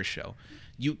a lawyer show.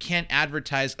 You can't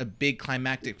advertise a big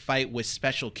climactic fight with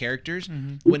special characters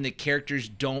when the characters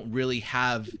don't really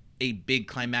have a big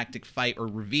climactic fight or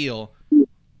reveal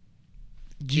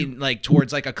in, like,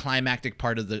 towards like a climactic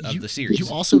part of the series. You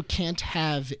also can't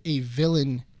have a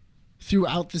villain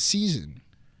throughout the season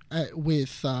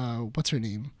with what's her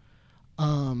name?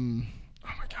 Oh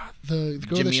my god, the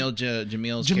girl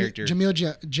Jamil's character, Jamil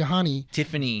Jahani,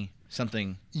 Tiffany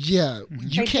something. Yeah,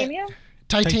 you Titania? can't.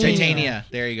 Titania.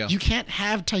 There you go. You can't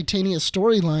have Titania's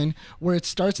storyline where it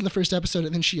starts in the first episode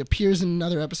and then she appears in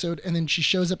another episode and then she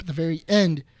shows up at the very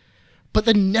end, but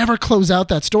then never close out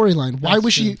that storyline. Why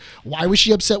was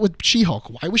she upset with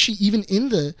She-Hulk? Why was she even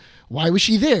why was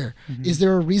she there? Is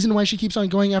there a reason why she keeps on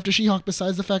going after She-Hulk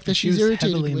besides the fact that she's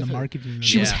irritated heavily with in the her? marketing.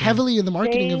 She was heavily in the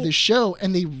marketing of this show,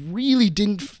 and they really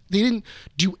didn't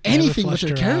do anything with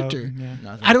her character.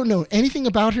 I don't know anything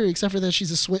about her except for that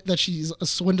she's a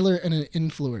swindler and an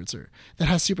influencer that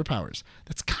has superpowers.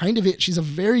 That's kind of it. She's a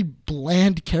very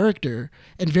bland character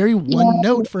and very one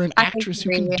note for an actress who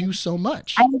can do so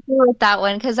much. I agree with that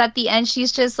one because at the end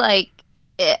she's just like,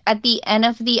 at the end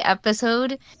of the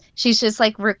episode, she's just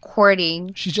like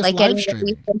recording. She's just like live getting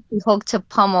streaming. She-Hulk to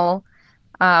pummel,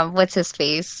 what's his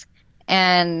face,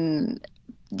 and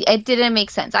it didn't make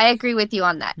sense. I agree with you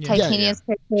on that. Yeah. Titania's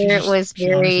character was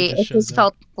she honestly it just just shows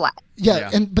felt flat.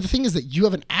 Yeah, but the thing is that you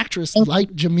have an actress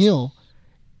like Jamil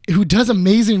who does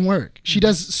amazing work. She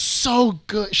does so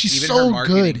good. She's Even so her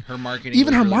marketing, good. Her marketing.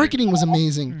 Even was her really marketing was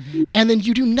amazing. And then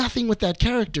you do nothing with that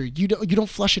character. You don't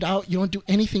flesh it out. You don't do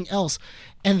anything else.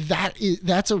 And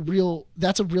that's a real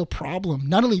problem.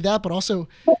 Not only that, but also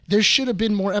there should have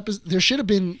been more episodes. There should have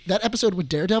been that episode with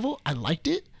Daredevil. I liked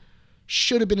it.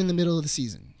 Should have been in the middle of the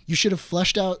season. You should have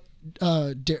fleshed out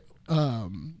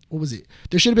what was it?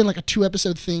 There should have been like a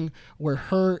 2-episode thing where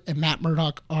her and Matt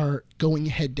Murdock are going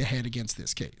head to head against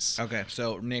this case. Okay,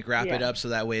 so Nick, wrap it Yeah. up so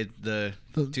that way the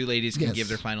 2 ladies can yes. give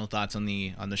their final thoughts on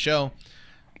the show.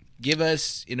 Give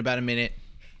us in about a minute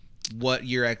what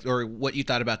you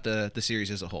thought about the series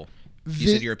as a whole. You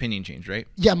said your opinion changed, right?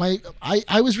 Yeah,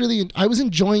 I was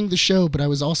enjoying the show, but I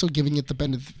was also giving it the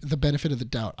benefit of the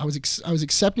doubt. I was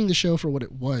accepting the show for what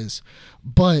it was,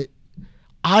 but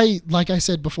like I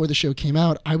said before the show came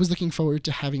out, I was looking forward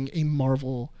to having a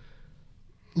Marvel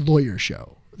lawyer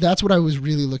show. That's what I was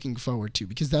really looking forward to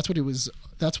because that's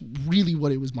really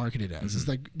what it was marketed as. It's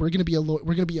like we're gonna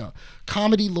be a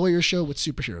comedy lawyer show with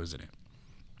superheroes in it.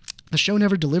 The show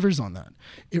never delivers on that.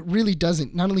 It really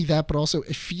doesn't. Not only that, but also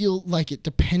it feel like it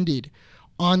depended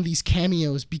on these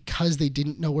cameos because they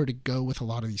didn't know where to go with a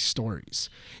lot of these stories.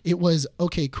 It was,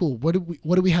 okay, cool. What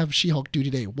do we have She-Hulk do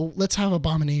today? Well, let's have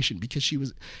Abomination because he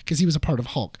was a part of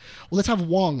Hulk. Well, let's have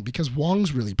Wong because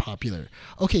Wong's really popular.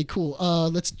 Okay, cool.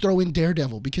 Let's throw in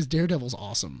Daredevil because Daredevil's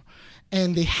awesome.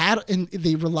 And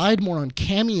they relied more on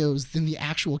cameos than the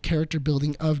actual character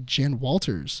building of Jen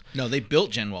Walters. No, they built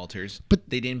Jen Walters, but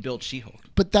they didn't build She-Hulk.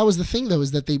 But that was the thing, though,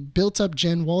 is that they built up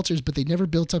Jen Walters, but they never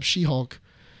built up She-Hulk.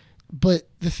 But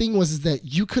the thing was that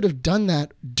you could have done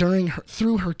that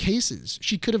through her cases.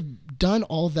 She could have done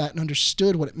all that and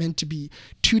understood what it meant to be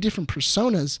two different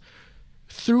personas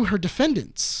through her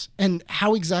defendants and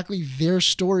how exactly their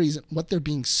stories and what they're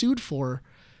being sued for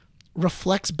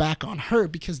reflects back on her,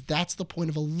 because that's the point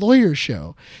of a lawyer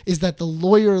show, is that the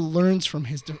lawyer learns from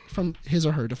his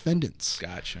or her defendants.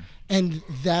 Gotcha. And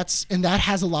that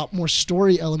has a lot more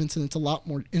story elements, and it's a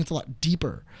lot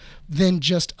deeper than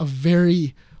just a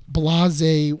very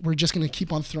blasé, we're just going to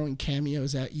keep on throwing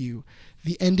cameos at you.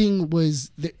 The ending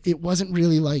it wasn't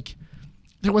really like,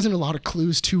 there wasn't a lot of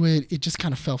clues to it. It just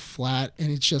kind of fell flat, and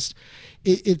it's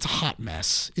a hot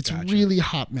mess. It's a really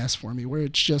hot mess for me, where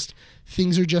it's just,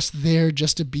 things are just there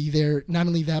just to be there. Not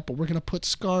only that, but we're going to put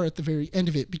Scar at the very end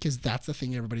of it because that's the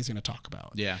thing everybody's going to talk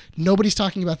about. Yeah. Nobody's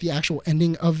talking about the actual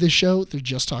ending of this show. They're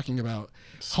just talking about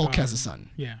Hulk has a son.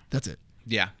 Yeah. That's it.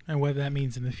 Yeah. And what that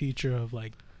means in the future of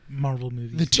like Marvel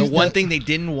movies. The one thing they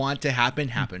didn't want to happen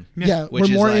happened. Yeah, we're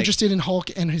more interested in Hulk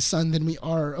and his son than we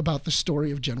are about the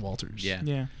story of Jen Walters. Yeah.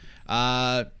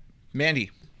 Yeah.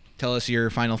 Mandy, tell us your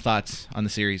final thoughts on the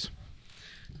series.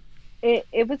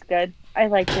 It was good. I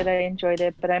liked it. I enjoyed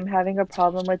it. But I'm having a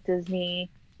problem with Disney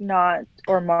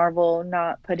or Marvel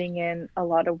not putting in a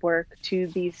lot of work to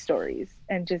these stories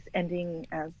and just ending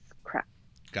as crap.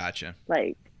 Gotcha.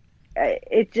 Like,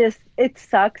 it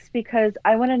sucks because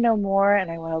I want to know more and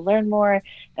I want to learn more, and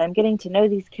I'm getting to know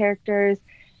these characters,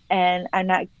 and I'm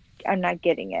not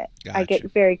getting it. Gotcha. I get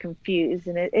very confused,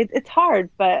 and it's hard,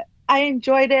 but I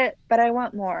enjoyed it, but I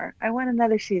want more. I want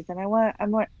another season. I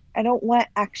don't want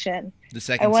action. The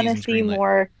second I want to season's see greenlit.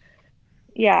 more.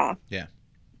 Yeah. Yeah.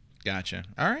 Gotcha.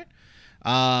 All right.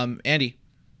 Andy,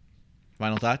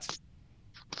 final thoughts?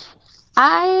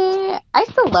 I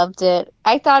still loved it.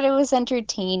 I thought it was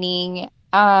entertaining.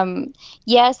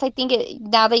 Yes, I think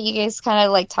now that you guys kind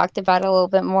of like talked about it a little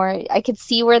bit more, I could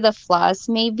see where the flaws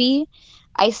may be.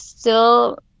 I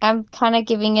still am kind of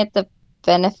giving it the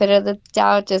benefit of the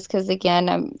doubt just because,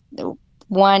 again, it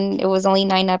was only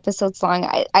 9 episodes long.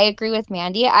 I agree with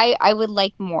Mandy. I would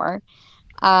like more.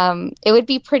 It would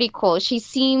be pretty cool. She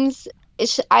seems...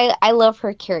 I love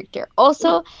her character.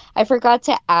 Also, I forgot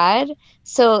to add,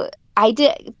 so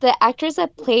the actress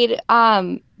that played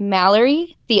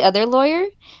Mallory, the other lawyer,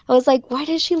 I was like, why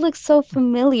does she look so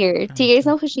familiar? Do you guys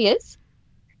know who she is?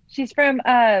 She's from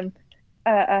Hamilton.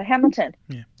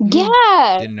 Yeah.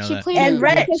 Yeah. Didn't know that. Played And Yeah.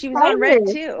 Red. She was on Red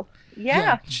too.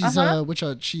 Yeah. She's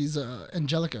she's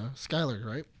Angelica Schuyler,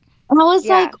 right? And I was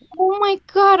Yeah. like, oh my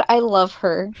God, I love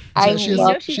her. I she You has-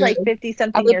 love know she's she- like I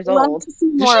 50-something would years love old. to see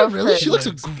Is more she of really? her. She looks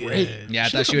Looks great. good. Yeah, I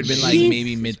She thought she would have been like She's-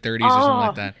 maybe mid-30s or something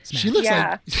like that. She looks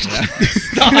Yeah. like.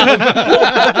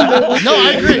 No,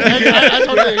 I agree. I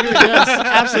totally agree. Yes,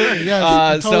 absolutely. Yes.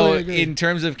 I So totally agree. in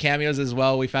terms of cameos as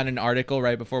well, we found an article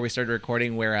right before we started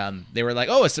recording where they were like,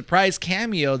 oh, a surprise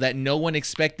cameo that no one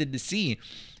expected to see.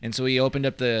 And so we opened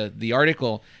up the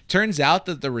article. Turns out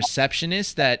that the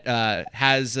receptionist that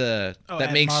has that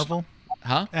at makes Marvel.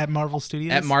 At Marvel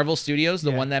Studios. at Marvel Studios,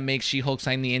 the Yeah. one that makes She-Hulk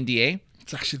sign the NDA.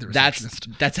 It's actually the That's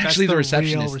receptionist. that's That's actually the Real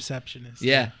receptionist. receptionist.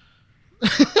 Yeah,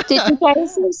 Did you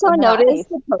guys also Nice. notice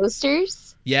the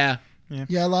posters? yeah.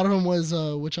 Yeah, a lot of them was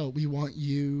We Want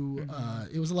You.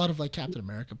 It was a lot of like Captain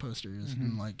America posters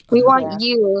and like. We other want things.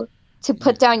 you to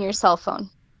put down your cell phone.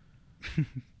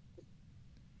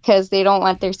 Because they don't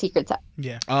want their secrets out.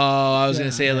 Yeah. Oh, I was Yeah.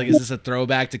 gonna say, like, is this a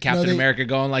throwback to Captain they- America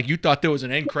going like, you thought there was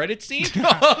an end credit scene? Still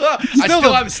the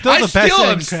best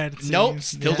end credit Nope, scenes.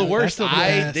 still Yeah, the that's worst. still the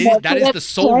best. That is the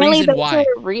sole Apparently reason those why.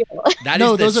 are real. That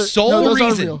No, is the those are sole no, those reason.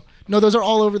 aren't real. No, those are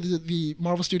all over the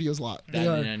Marvel Studios lot. They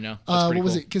are. No. That's What pretty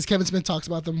was cool. it? Because Kevin Smith talks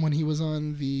about them when he was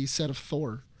on the set of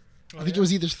Thor. I think it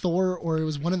was either Thor or it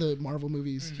was one of the Marvel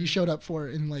movies. He showed up for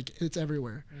it, and like it's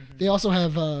everywhere. They also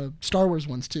have Star Wars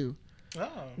ones too, Oh.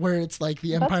 where it's like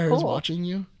the That's Empire is cool. watching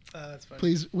you. That's funny.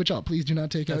 Please do not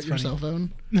take That's out your funny. cell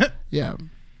phone. Yeah,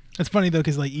 It's funny though,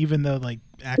 because like even though like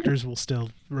actors will still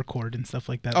record and stuff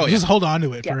like that. Oh, Just yeah. hold on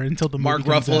to it for until the Mark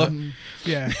movie comes Ruffalo. out.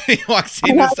 Yeah, He walks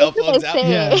in, his cell phone's out.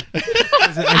 yeah.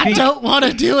 I don't want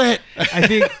to do it. I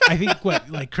think what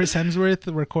like Chris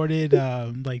Hemsworth recorded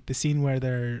like the scene where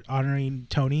they're honoring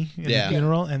Tony in Yeah. the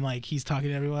funeral, and like he's talking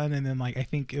to everyone, and then like I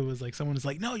think it was like someone was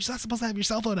like, "No, you're not supposed to have your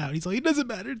cell phone out." He's like, "It doesn't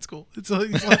matter, it's cool." It's like,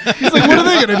 he's like What are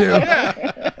they gonna do?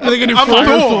 Are they gonna do I'm Fire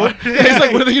Thor. Thor? He's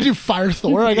like, what are they gonna do? Fire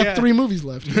Thor? I got Yeah. 3 movies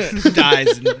left.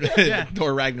 Dies in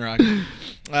Thor Ragnarok.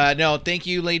 No, thank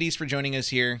you, ladies, for joining us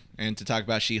here and to talk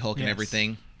about She-Hulk and Yes.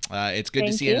 everything. It's good to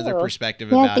Thank see another you.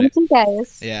 perspective Yeah, about it. thank you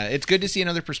guys. Yeah, it's good to see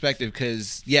another perspective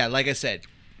because, yeah, like I said,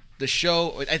 the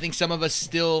show, I think some of us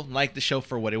still like the show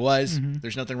for what it was.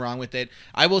 There's nothing wrong with it.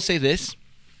 I will say this,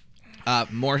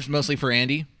 mostly for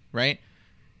Andy, right?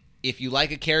 If you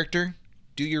like a character,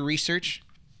 do your research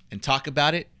and talk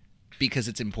about it because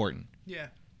it's important. yeah.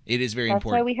 It is very That's why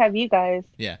important. we have you guys.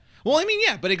 Yeah. Well, I mean,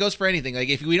 yeah, but it goes for anything. Like,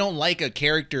 if we don't like a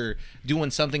character doing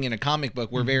something in a comic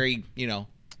book, we're very,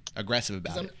 aggressive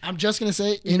about it. I'm just gonna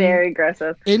say, Very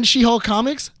aggressive. in She-Hulk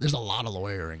comics, there's a lot of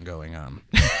lawyering going on.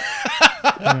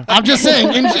 I'm just saying.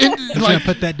 I'm gonna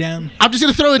put that down. I'm just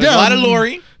gonna throw it There's down. a lot of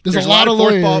lawyering. There's a lot of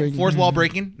lawyering. fourth wall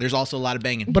breaking. There's also a lot of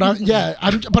banging. But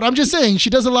I'm just saying she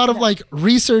does a lot of like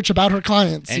research about her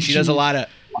clients, and she does a lot of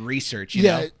research. You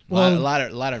Yeah, know? well- a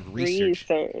lot of research.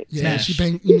 Yeah, Smash. she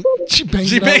bangs She it out. She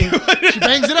bangs it What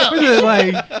is it, out.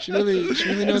 like She really this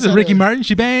knows. is how Ricky to- Martin.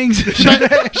 She bangs. She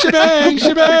bangs.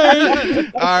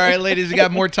 All right, ladies, we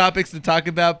got more topics to talk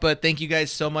about, but thank you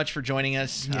guys so much for joining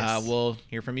us. Yes. We'll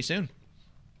hear from you soon.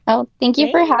 Oh, thank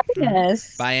you for having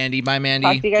us. Bye, Andy. Bye, Talk to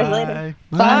Mandy. you guys later.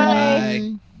 Bye.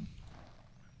 Bye.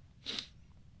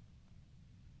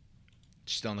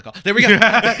 She's still on the call. There we go. All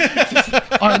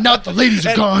right, now the ladies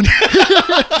are gone.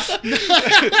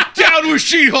 Down with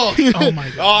She-Hulk. Oh my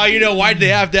god. Oh, why'd they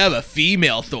have to have a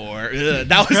female Thor? Ugh,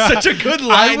 that was such a good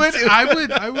line. too.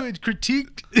 I would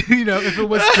critique, if it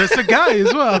was just a guy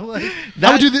as well. Like,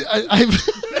 I would do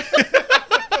the.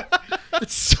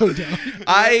 It's so dumb.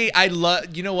 I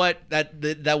love. You know what?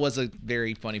 That was a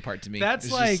very funny part to me. that's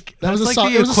It's like just- That was that's a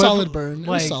like it was a equivalent- solid burn. It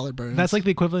was solid burn. That's like the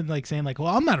equivalent, like saying, like,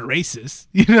 well, I'm not a racist.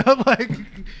 Like,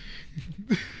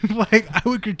 like I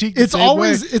would critique. The It's same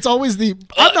always way. it's always the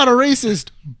I'm not a racist,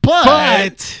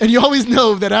 but and you always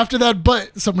know that after that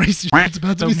but some racist shit's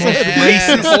about to be The most said.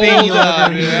 racist hold thing you'll up,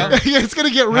 ever you hear. know? Yeah, it's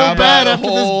gonna get real How bad about after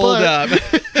hold this up?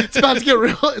 butt. It's about to get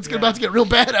real. It's about to get real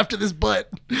bad after this butt.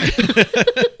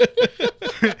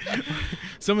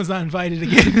 Someone's not invited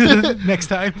again next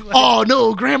time. Like, Oh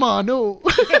no, Grandma, no.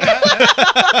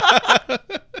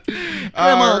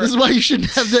 Grandma, this is why you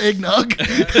shouldn't have the eggnog.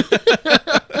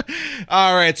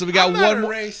 All right, so we got I'm not one. a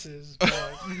racist.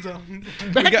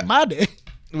 But, Back in my day.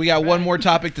 We got one more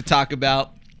topic to talk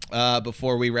about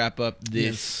before we wrap up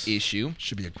this issue,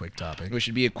 Should be a quick topic. which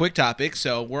should be a quick topic.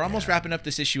 So we're almost wrapping up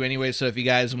this issue anyway. So if you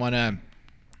guys want to,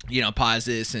 pause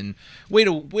this and wait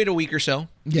a week or so,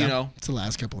 Yeah, it's the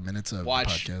last couple of minutes of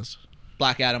watch. the podcast.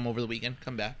 Black Adam over the weekend,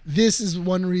 come back. This is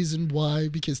one reason why,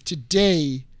 because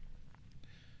today,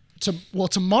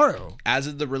 tomorrow, As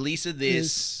of the release of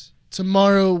this,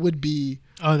 tomorrow would be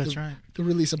oh, that's right. the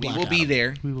release of we Black will be Adam.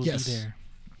 there, We will Yes. be there.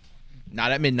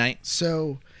 not at midnight.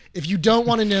 So if you don't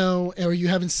want to know or you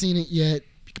haven't seen it yet,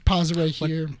 you can pause it right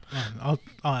here. I'll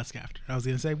ask after. I was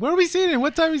gonna say, where are we seeing it?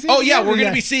 What time are we seeing it? Oh yeah, we're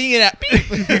gonna be seeing it at.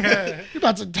 You're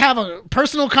about to have a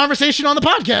personal conversation on the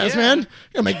podcast, man.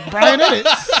 You're gonna make Brian edit.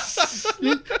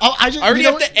 I already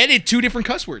have to edit 2 different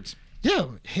cuss words. Yeah,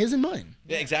 his and mine.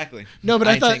 Yeah, exactly. No, but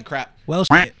I ain't thought- saying crap. Well,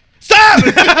 shit. Stop!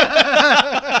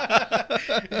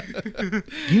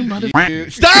 You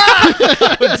motherfucker.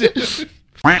 Stop!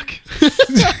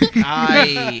 I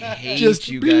hate Just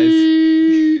you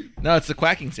guys. No, it's the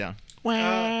quacking sound.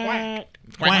 Quack.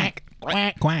 Quack.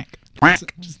 Quack.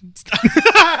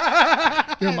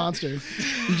 You're a monster. You're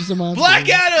just a monster. Black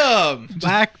Adam.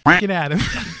 Black fucking Adam.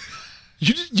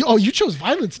 You chose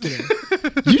violence today.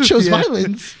 You chose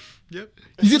violence. Yep.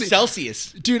 You It's did-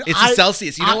 Celsius, Dude, It's a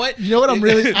Celsius. You know what? You know what? I'm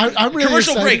really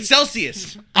commercial excited. break.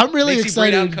 Celsius. I'm really Makes you bring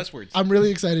excited. out cuss words. I'm really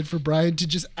excited for Brian to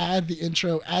just add the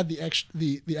intro, add the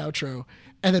the outro,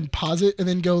 and then pause it, and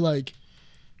then go like,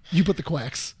 "You put the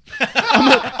quacks."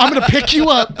 I'm gonna pick you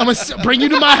up. I'm gonna bring you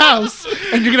to my house,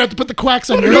 and you're gonna have to put the quacks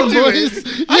on your own voice.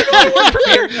 I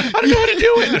don't know how to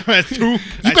do it. That's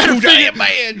too damn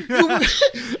man.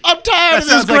 I'm tired of this,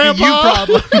 sounds like a you Grandpa.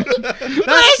 problem.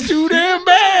 That's too damn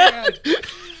bad.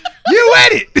 You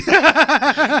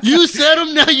edit. You said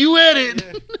them, now you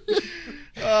edit.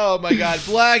 Oh my God,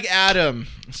 Black Adam.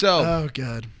 So Oh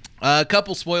God. A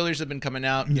couple spoilers have been coming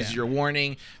out. This is Yeah. your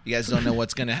warning. You guys don't know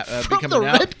what's going to be From coming the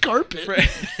out. red carpet.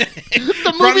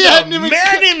 the movie hadn't even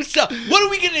man himself. What are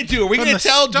we going to do? Are we From going to the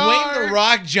tell star. Dwayne The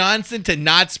Rock Johnson to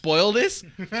not spoil this?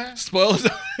 Spoil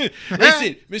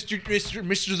Listen,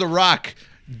 Mr. The Rock,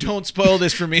 don't spoil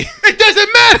this for me. It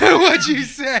doesn't matter what you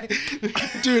say.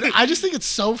 Dude, I just think it's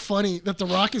so funny that The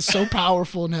Rock is so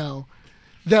powerful now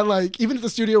that, like, even if the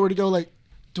studio were to go, like,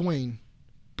 Dwayne,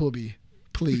 Booby,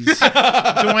 please.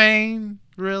 Dwayne,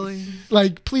 really?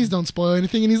 Like, please don't spoil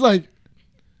anything. And he's like,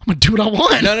 I'm going to do what I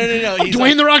want. No. I'm He's Dwayne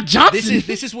like, The Rock Johnson.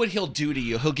 This is what he'll do to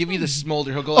you. He'll give you the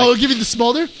smolder. He'll go like, Oh, he'll give you the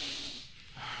smolder?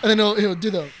 And then he'll do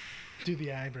the Do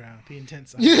the eyebrow, the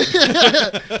intense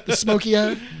eyebrow. the smoky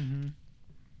eye.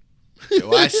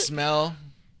 do I smell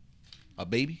a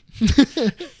baby?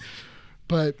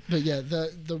 But yeah,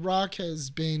 the Rock has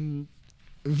been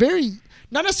very,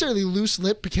 not necessarily loose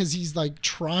lipped, because he's like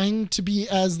trying to be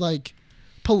as like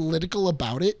political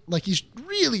about it. Like he's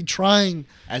really trying.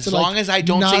 As to, long like, as I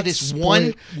don't say not this spoil-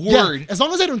 one Yeah, word. as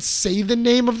long as I don't say the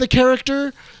name of the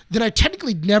character, then I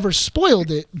technically never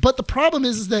spoiled it. But the problem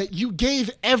is that you gave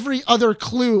every other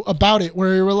clue about it,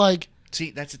 where you were like,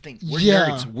 See, that's the thing. We're Yeah.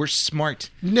 nerds. We're smart.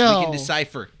 No. We can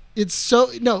decipher. it's so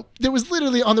no. There was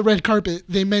literally on the red carpet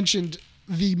they mentioned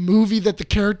the movie that the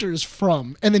character is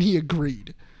from, and then he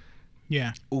agreed.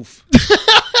 Yeah. Oof.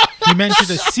 He mentioned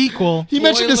a sequel. He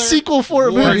mentioned a Spoiler sequel for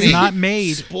a warning. movie. It's not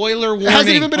made. Spoiler warning. hasn't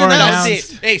even been Or announced.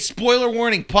 announced. That's it. Hey, spoiler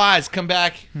warning. Pause. Come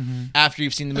back after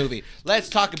you've seen the movie. Let's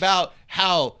talk about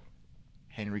how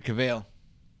Henry Cavill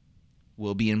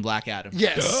will be in Black Adam.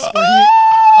 Yes. Where he,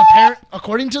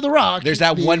 according to The Rock. There's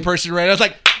that the- one person right. I was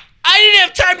like, I didn't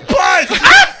have time to pause.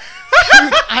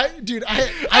 I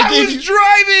I gave was you,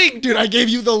 driving. dude, I gave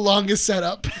you the longest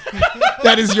setup.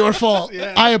 That is your fault.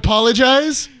 I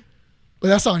apologize, but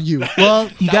that's on you. Well,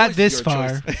 you That got was this your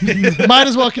far. choice. Might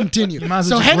as well continue. might as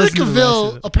So well just Henry listen to the rest of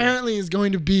Cavill it. apparently is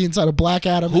going to be inside of Black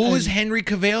Adam. Who and is Henry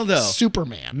Cavill though?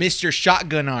 Superman? Mr.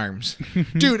 Shotgun Arms.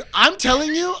 Dude, I'm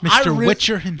telling you, Mr.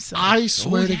 Witcher himself. I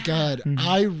swear to God, Mm-hmm.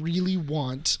 I really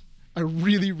want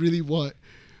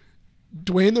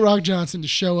Dwayne The Rock Johnson to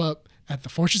show up at the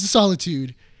Fortress of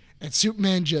Solitude, and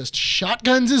Superman just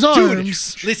shotguns his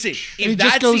arms. Listen, And if he that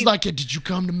just goes scene, like, "Did you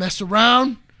come to mess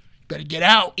around? Better get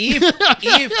out."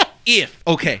 if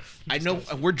okay, I know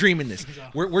we're dreaming this.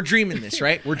 We're dreaming this,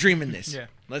 right? We're dreaming this. Yeah.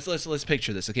 Let's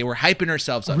picture this. Okay, we're hyping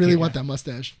ourselves up. I really here. want that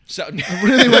mustache. So I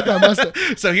really want that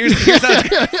mustache. So here's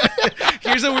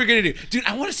what we're gonna do, dude.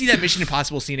 I want to see that Mission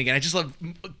Impossible scene again. I just love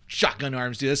shotgun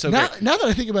arms, dude. That's so Now, great. now that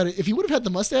I think about it, if he would have had the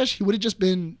mustache, he would have just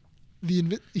been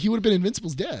he would have been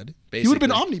Invincible's dad. He would have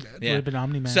been Basically. Omni-Man. Yeah. Would have been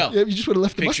Omni-Man. So Yeah, you just would have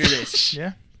left the picture mustache. this.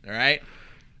 Yeah. All right.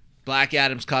 Black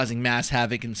Adam's causing mass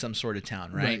havoc in some sort of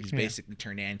town, right? Right, He's yeah. basically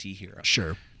turned anti-hero.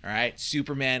 Sure. All right.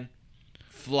 Superman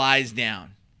flies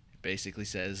down. Basically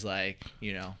says, like,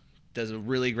 does a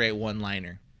really great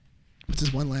one-liner. What's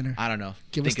his one-liner? I don't know.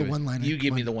 Give us Think the of it. one-liner. You give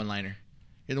Come me on. the one-liner.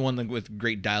 You're the one with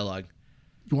great dialogue.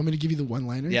 You want me to give you the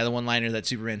one-liner? Yeah, the one-liner that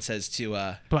Superman says to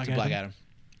Black Black Adam. Adam.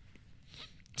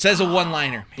 Says a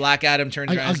one-liner. Black Adam turns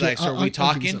I- around I'll and is gi- like, so I'll- are we I'll give you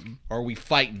talking something. or are we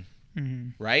fighting?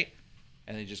 Mm-hmm. Right?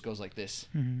 And it just goes like this.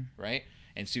 Mm-hmm. Right?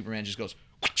 And Superman just goes,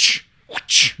 whoosh,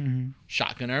 whoosh, Mm-hmm.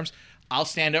 shotgun arms. I'll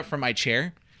stand up from my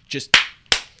chair, just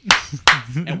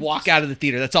and walk out of the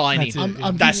theater. That's all I need. That's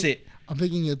it. That's thinking, it. I'm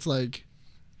thinking it's like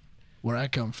where I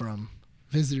come from.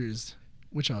 Visitors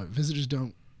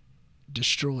don't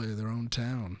destroy their own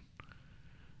town.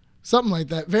 Something like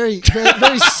that. Very, very,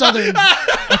 very southern.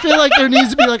 I feel like there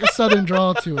needs to be like a southern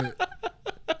drawl to it.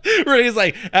 He's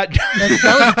like,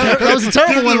 That was a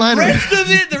terrible the one-liner. rest of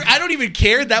it, I don't even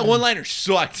care. That one-liner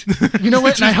sucked. You know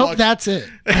what? And I Just hope walk- that's it.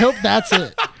 I hope that's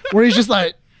it. Where he's just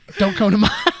like, "Don't come to my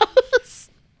house."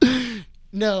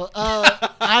 No,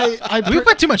 I We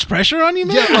put too much pressure on you,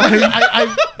 man.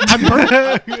 Yeah, I'm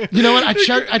burnt. You know what? I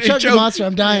chugged the choked. monster.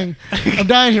 I'm dying. I'm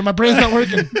dying here. My brain's not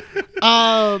working.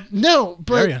 No,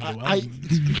 but Very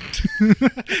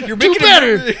underwhelming. You're do making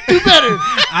better. it. Do better.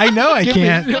 I know I Give me-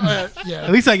 can't. yeah.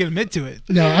 At least I can admit to it.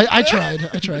 No, I tried.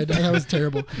 That was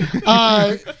terrible.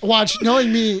 Watch,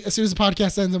 knowing me, as soon as the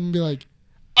podcast ends, I'm gonna be like,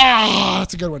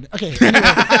 that's a good one. Okay, anyway,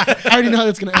 I already know how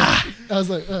that's gonna end. I was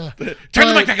like, Turn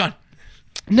the mic back on.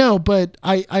 No, but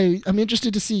I'm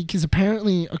interested to see, because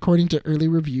apparently, according to early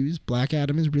reviews, Black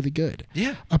Adam is really good.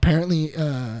 Yeah. Apparently,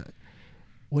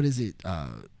 what is it?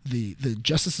 The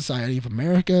Justice Society of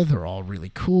America, they're all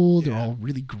really cool. They're all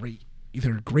really great.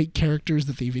 They're great characters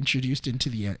that they've introduced into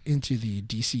the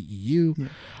DCEU.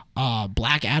 Yeah.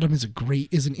 Black Adam is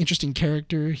an interesting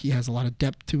character. He has a lot of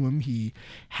depth to him. He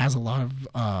has a lot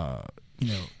of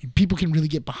people can really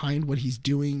get behind what he's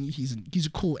doing. He's a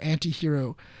cool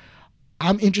anti-hero.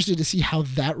 I'm interested to see how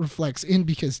that reflects in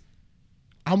because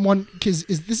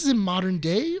is this in modern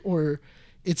day or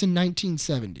it's in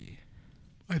 1970?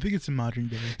 I think it's a modern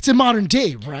day. It's in modern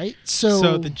day, right?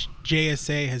 So the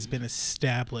JSA has been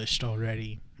established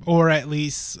already, or at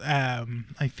least I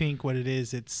think what it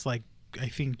is. It's like I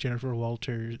think Jennifer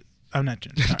Walters. I'm not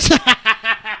Jennifer.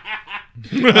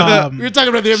 we were talking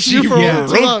about the MCU for yeah.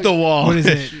 Broke the wall. What is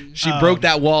it? She broke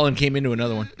that wall and came into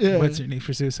another one. Yeah. What's her name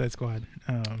for Suicide Squad?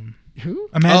 Who?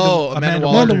 Amanda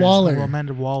Waller.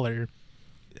 Amanda Waller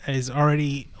is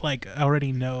already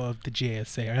know of the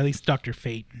JSA, or at least Dr.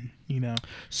 Fate. You know.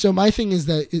 So my thing is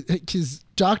that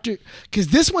because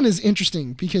this one is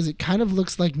interesting because it kind of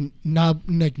looks like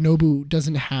Nobu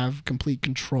doesn't have complete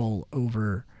control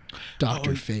over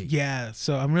Dr. Fate. Yeah,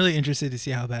 so I'm really interested to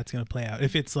see how that's going to play out.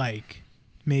 If it's like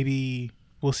maybe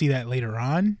we'll see that later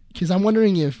on. Because I'm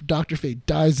wondering if Dr. Fate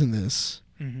dies in this,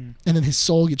 Mm-hmm. and then his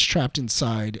soul gets trapped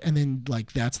inside, and then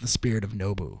like that's the spirit of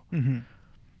Nobu. Mm-hmm.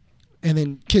 And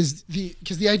then because the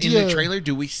idea In the trailer,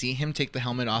 do we see him take the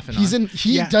helmet off and he's on? in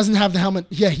he doesn't have the helmet.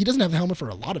 Yeah, he doesn't have the helmet for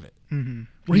a lot of it. Mm-hmm.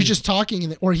 Where he's just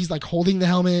talking, or he's like holding the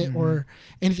helmet or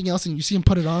anything else, and you see him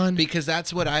put it on. Because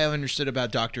that's what I have understood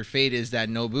about Dr. Fate is that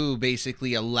Nobu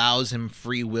basically allows him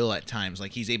free will at times.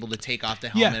 Like he's able to take off the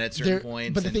helmet at certain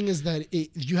points. But the thing is that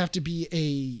you have to be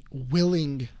a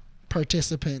willing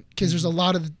participant because there's a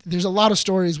lot of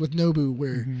stories with Nobu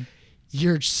where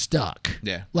you're stuck.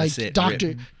 Yeah, like that's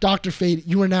it. Dr. Fate,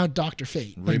 you are now Dr.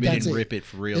 Fate. Like, Rip it that's and rip it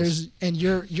for reals. And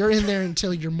you're in there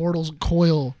until your mortal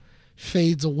coil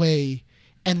fades away,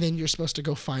 and then you're supposed to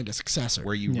go find a successor.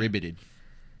 Where you ribbited.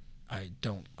 I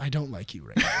don't like you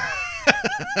right now.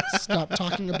 Stop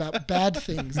talking about bad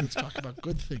things. Let's talk about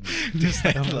good things.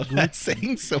 I love that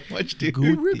saying so much, dude.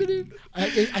 Ribbit.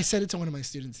 I said it to one of my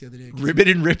students the other day. Ribbit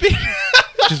and rip it?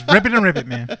 Just rip it and rip it,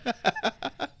 man.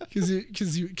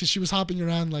 Because she was hopping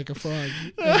around like a frog,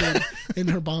 and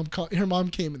her mom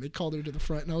came and they called her to the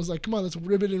front, and I was like, "Come on, let's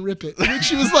ribbit and rip it." And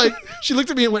she was like, she looked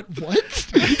at me and went,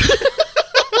 "What?"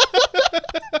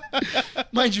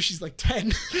 Mind you, she's like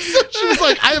 10. So she was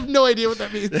like, "I have no idea what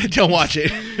that means." Don't watch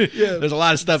it. Yeah. There's a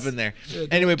lot of stuff in there. Yeah,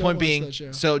 anyway, don't point watch being, that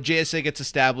show. so JSA gets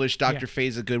established. Dr.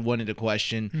 Fate's a good one into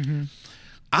question. Mm-hmm.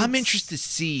 I'm interested to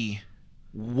see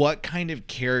what kind of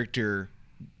character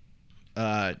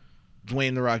Dwayne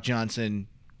 "The Rock" Johnson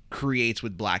creates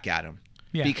with Black Adam.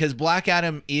 Yeah. Because Black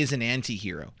Adam is an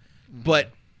anti-hero,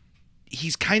 but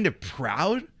he's kind of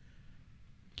proud.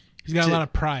 He's got a lot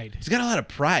of pride. He's got a lot of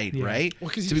pride, Yeah. right? Well,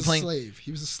 because To he be was a slave.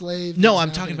 He was a slave. No, that was I'm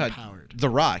now talking about empowered. The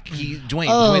Rock. Dwayne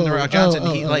Oh, The Rock Johnson.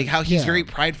 oh, He oh, like how he's yeah. very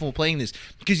prideful playing this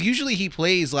because usually he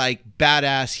plays like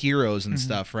badass heroes and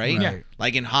stuff, right? Right. Yeah.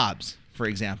 Like in Hobbs, for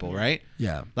example, right?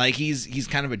 Yeah. Like he's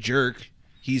kind of a jerk.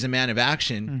 He's a man of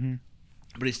action,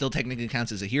 but he still technically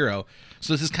counts as a hero.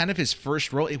 So this is kind of his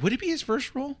first role. Would it be his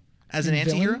first role as an A villain?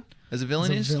 anti-hero? As a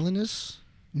villain As a villainous?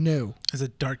 No. As a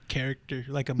dark character,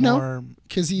 like a No. more.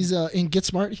 Because he's in Get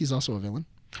Smart, he's also a villain.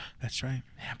 That's right.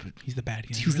 Yeah, but He's the bad guy.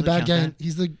 He's the really bad count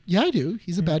guy. I do.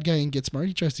 He's a bad guy in Get Smart.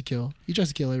 He tries to kill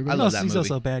everybody. I love that He's movie.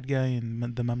 also a bad guy in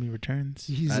The Mummy Returns.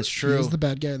 That's true. He's the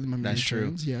bad guy in the Mummy That's true.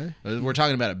 Returns, yeah. we're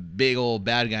talking about a big old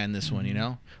bad guy in this one, you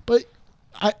know? But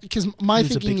because my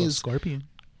He's a thinking big old is scorpion.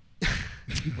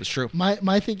 It's true.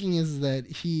 my thinking is that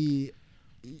he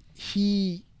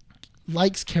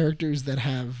likes characters that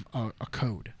have a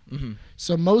code. Mm-hmm.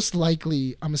 So most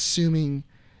likely, I'm assuming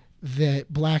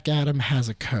that Black Adam has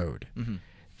a code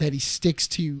that he sticks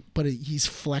to, but he's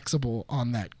flexible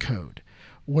on that code.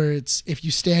 Where it's, if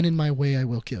you stand in my way, I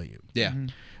will kill you. Yeah.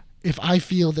 If I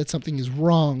feel that something is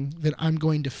wrong, then I'm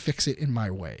going to fix it in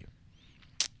my way.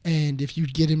 And if you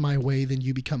get in my way, then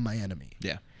you become my enemy.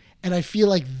 Yeah. And I feel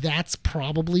like that's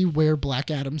probably where Black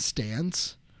Adam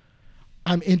stands.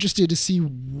 I'm interested to see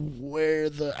where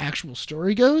the actual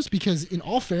story goes because, in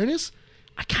all fairness,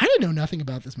 I kind of know nothing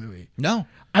about this movie. No.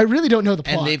 I really don't know the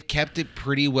plot. And they've kept it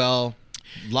pretty well.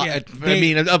 Yeah, I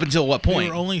mean, up until what They point?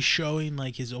 were only showing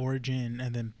like his origin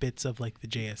and then bits of like the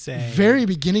JSA. Very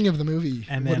beginning of the movie,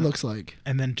 And what it then- looks like.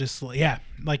 And then just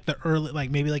like the early,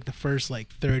 like maybe like the first like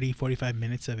 30, 45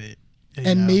 minutes of it. you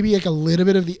And know? maybe like a little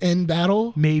bit of the end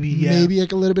battle. Maybe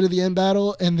like a little bit of the end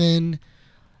battle. And then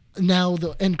now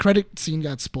the end credit scene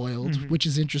got spoiled, which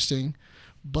is interesting.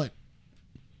 But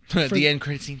The end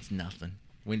credit scene's nothing.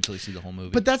 Wait until you see the whole movie.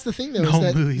 But that's the thing, though, The is whole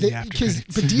that movie's they- after 'cause-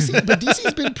 credits. but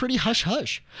DC's been pretty hush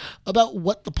hush about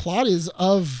what the plot is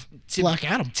of Black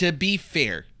Adam. To be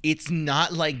fair, it's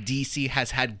not like DC has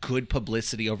had good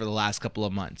publicity over the last couple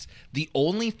of months. The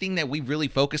only thing that we really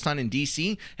focused on in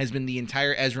DC has been the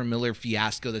entire Ezra Miller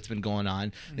fiasco that's been going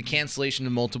on, the cancellation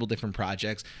of multiple different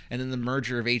projects, and then the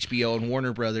merger of HBO and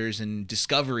Warner Brothers and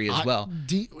Discovery as well.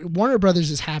 Warner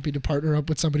Brothers is happy to partner up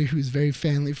with somebody who's very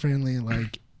family friendly,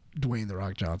 like Dwayne the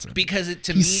Rock Johnson. Because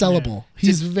to He's me, sellable.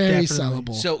 He's very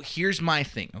definitely. sellable. so here's my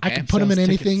thing. Okay? I can put him in Sells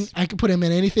anything. tickets. I can put him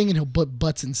in anything, and he'll put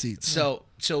butts in seats. So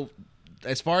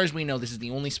as far as we know, this is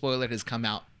the only spoiler that has come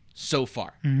out so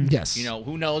far. Yes, You know,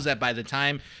 who knows that by the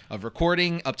time of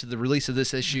recording up to the release of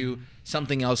this issue,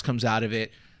 something else comes out of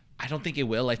it. I don't think it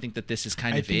will. I think that this is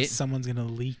kind I of think it. someone's gonna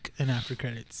leak the after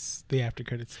credits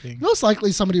thing. most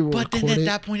likely somebody will But then record at it.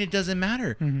 that point, it doesn't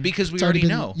matter because we It's already been-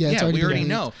 know. Yeah, it's we been already released.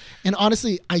 know. And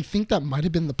honestly, I think that might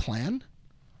have been the plan.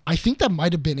 I think that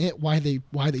might have been it. Why they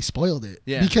spoiled it?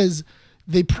 Yeah. Because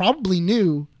they probably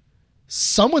knew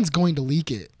someone's going to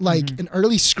leak it, like an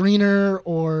early screener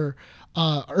or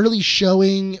early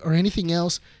showing or anything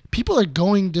else. People are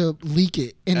going to leak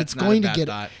it, and That's it's not a going to bad get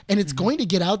thought. and it's going to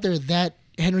get out there that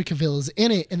Henry Cavill is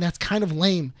in it, and that's kind of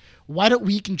lame. Why don't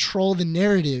we control the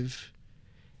narrative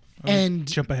and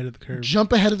Jump ahead of the curve.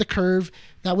 jump ahead of the curve?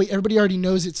 That way everybody already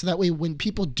knows it, so that way when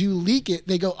people do leak it,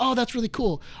 they go, oh, that's really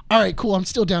cool. All right, cool, I'm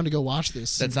still down to go watch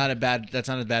this. That's not a bad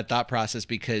thought process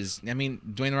because I mean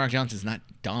Dwayne the Rock Johnson's not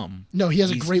dumb. No, he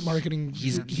has a He's- great marketing.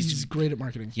 he's- He's great at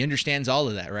marketing. He understands all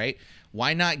of that, right?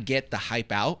 Why not get the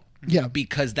hype out? Yeah.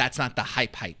 Because that's not the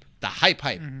hype. The hype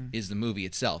is the movie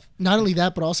itself. Not only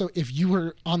that, but also if you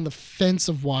were on the fence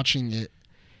of watching it,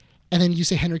 and then you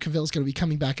say Henry Cavill is going to be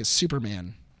coming back as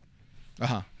Superman,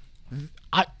 Uh-huh.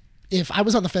 if I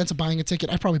was on the fence of buying a ticket,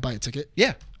 I'd probably buy a ticket.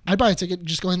 Yeah. I'd buy a ticket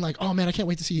just going like, oh man, I can't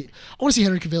wait to see. I want to see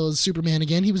Henry Cavill as Superman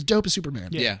again. He was dope as Superman.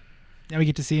 Yeah. Now we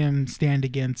get to see him stand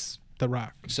against The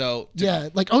Rock. So Yeah,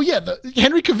 like oh yeah, the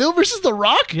Henry Cavill versus The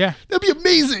Rock. Yeah. That'd be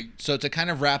amazing. So to kind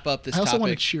of wrap up this I also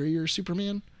want a topic, cheerier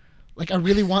Superman. Like I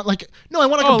really want like no, I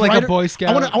want like Oh, a like a brighter, Boy Scout?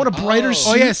 I want a brighter Oh.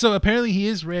 suit. Oh yeah, so apparently he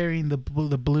is wearing the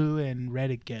blue and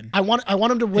red again. I want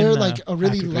him to wear In the like a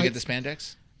really after- do we light. get the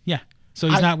spandex? Yeah. So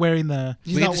he's I- not wearing the.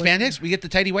 He's We get not the wearing- spandex? We get the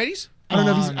tidy whities? I don't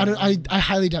know if he's. Oh, I don't. no. I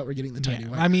highly doubt we're getting the tiny Yeah.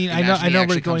 one. I mean, I Imagine he know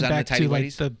actually we're going comes out in back the tidy to like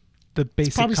whities. the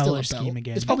basic probably still color a belt. scheme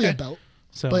again. It's probably Okay. a belt.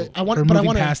 So but I want- we're but I moving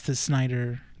wanna- past the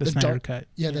Snyder dark, cut.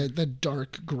 Yeah, the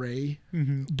dark gray,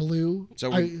 Mm-hmm. blue.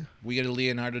 So I- we get a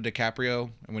Leonardo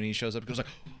DiCaprio, and when he shows up, it goes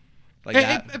like Hey,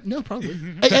 that. no, probably.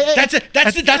 Hey, hey, hey, That's it.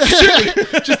 That's it.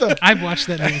 just a I've watched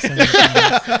that movie so many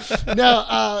times.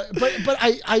 no. But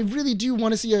I really do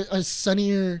want to see a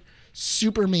sunnier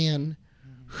Superman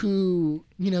who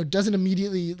doesn't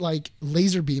immediately like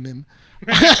laser beam him.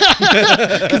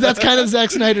 Because that's kind of Zack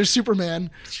Snyder's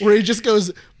Superman, where he just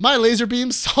goes, my laser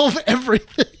beams solve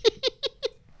everything.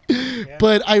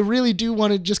 But I really do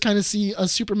want to just kind of see a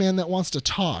Superman that wants to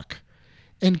talk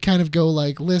and kind of go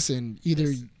like, listen, either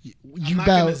you I'm not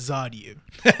bow, gonna Zod you.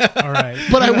 All right.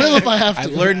 but I will if I have to. I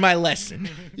learned my lesson.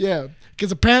 Yeah,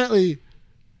 because apparently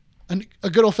a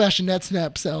good old fashioned net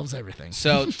snap solves everything.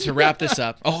 So to wrap this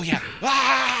up, oh yeah,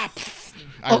 I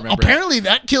remember. Apparently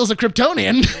that kills a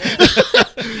Kryptonian.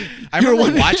 I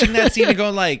remember watching that scene and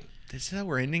going like, "This is how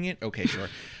we're ending it." Okay, sure.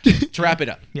 To wrap it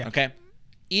up, Yeah. okay.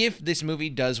 If this movie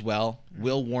does well,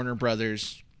 will Warner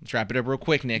Brothers? Let's wrap it up real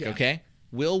quick, Nick. Yeah. Okay.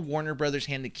 Will Warner Brothers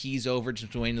hand the keys over to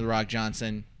Dwayne the Rock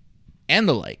Johnson and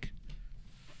the like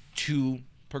to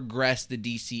progress the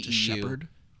DCEU? shepherd?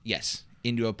 Yes,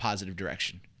 into a positive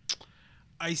direction.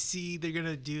 I see they're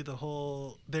gonna do the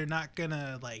whole. They're not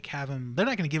gonna like have him. They're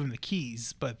not gonna give him the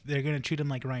keys, but they're gonna treat him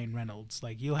like Ryan Reynolds.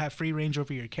 Like you'll have free range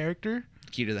over your character.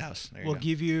 Key to the house. There you We'll go.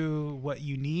 give you what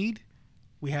you need.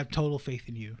 We have total faith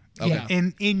in you. Okay. Yeah.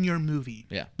 In your movie.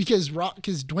 Yeah. Because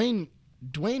Dwayne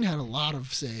had a lot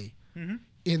of say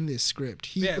in this script.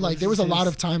 He Yeah, like this there was is a lot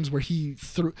his- of times where he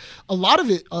threw a lot of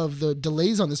it of the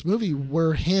delays on this movie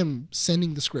were him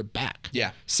sending the script back. Yeah.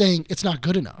 Saying it's not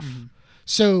good enough.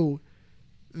 So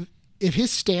if his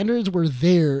standards were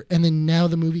there and then now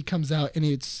the movie comes out and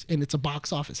it's a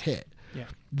box office hit.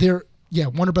 Yeah.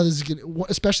 Warner Brothers is gonna,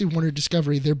 especially Warner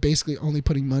Discovery, they're basically only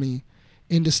putting money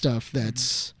into stuff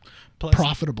that's Plus,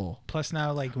 profitable. plus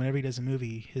now, like whenever he does a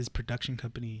movie, his production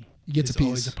company Gets is a piece.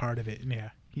 always a part of it.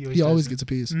 Yeah. He does always it. gets a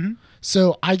piece. Mhm.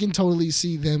 So I can totally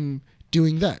see them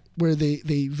doing that, where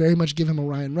they very much give him a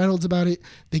Ryan Reynolds about it.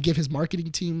 They give his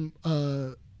marketing team,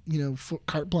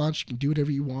 carte blanche. You can do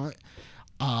whatever you want.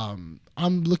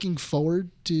 I'm looking forward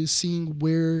to seeing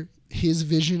where his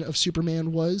vision of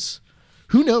Superman was.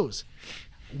 Who knows?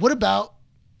 What about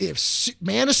if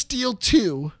Man of Steel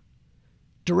 2,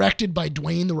 directed by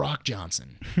Dwayne The Rock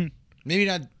Johnson. Maybe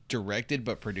not directed,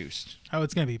 but produced. Oh,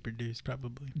 it's gonna be produced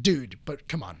probably. Dude, but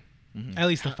come on. At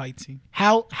least the fight scene.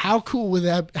 How cool would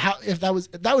that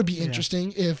that would be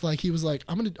interesting if like he was like,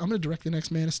 I'm gonna direct the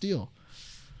next Man of Steel.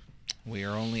 We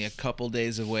are only a couple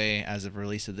days away as of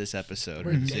release of this episode.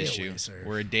 We're a this day issue. away, sir.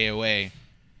 We're a day away.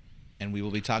 And we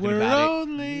will be talking We're about it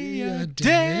only a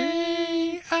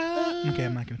day. Okay,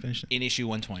 I'm not gonna finish it. in issue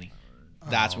 120.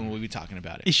 That's when we'll be talking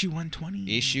about it. Issue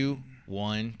 120. Issue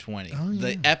 120. Oh, yeah.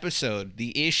 The episode,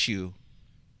 the issue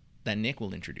that Nick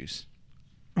will introduce.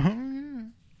 Oh,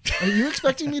 Are you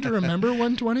expecting me to remember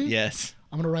 120? Yes.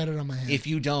 I'm gonna write it on my head. If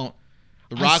you don't,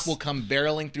 The Rock will come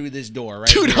barreling through this door, right?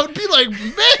 Dude, here. I would be like,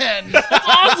 man, that's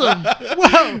awesome.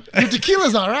 Whoa, your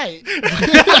tequila's all right.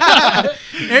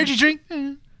 Energy drink.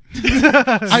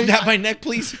 Snap my neck,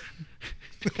 please.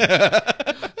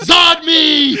 Zod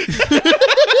me!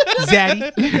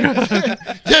 Zaddy.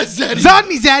 Yes, Zeddy. Zod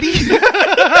me, Zaddy.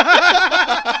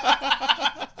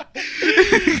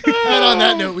 And on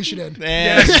that note, we should end.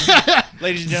 And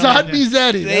ladies and Zod gentlemen, me,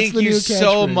 Zeddy. That's thank the you new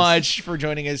so catchphrase. much for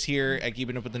joining us here at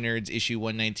Keeping Up with the Nerds, issue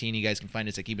 119. You guys can find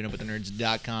us at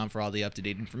keepingupwiththenerds.com for all the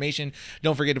up-to-date information.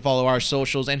 Don't forget to follow our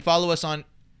socials and follow us on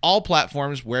all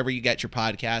platforms, wherever you get your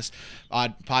podcast,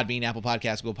 Podbean, Apple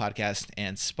Podcasts, Google Podcasts,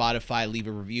 and Spotify. Leave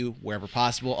a review wherever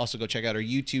possible. Also, go check out our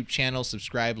YouTube channel,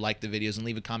 subscribe, like the videos, and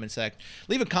leave a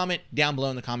comment down below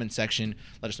in the comment section.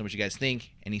 Let us know what you guys think.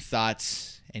 Any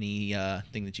thoughts, any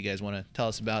thing that you guys want to tell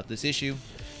us about this issue,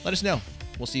 let us know.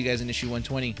 We'll see you guys in issue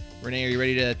 120. Renee, are you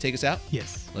ready to take us out?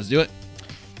 Yes. Let's do it.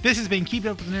 This has been Keep It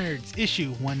Up with the Nerds,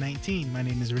 issue 119. My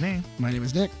name is Renee. My name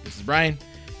is Nick. This is Brian.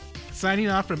 Signing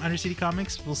off from Undercity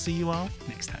Comics. We'll see you all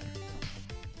next time.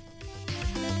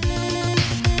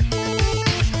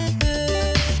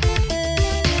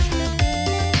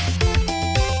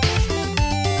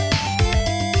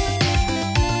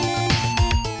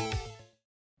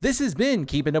 This has been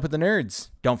Keeping Up with the Nerds.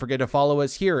 Don't forget to follow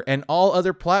us here and all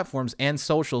other platforms and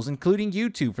socials, including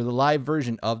YouTube, for the live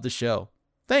version of the show.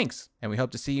 Thanks, and we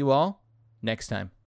hope to see you all next time.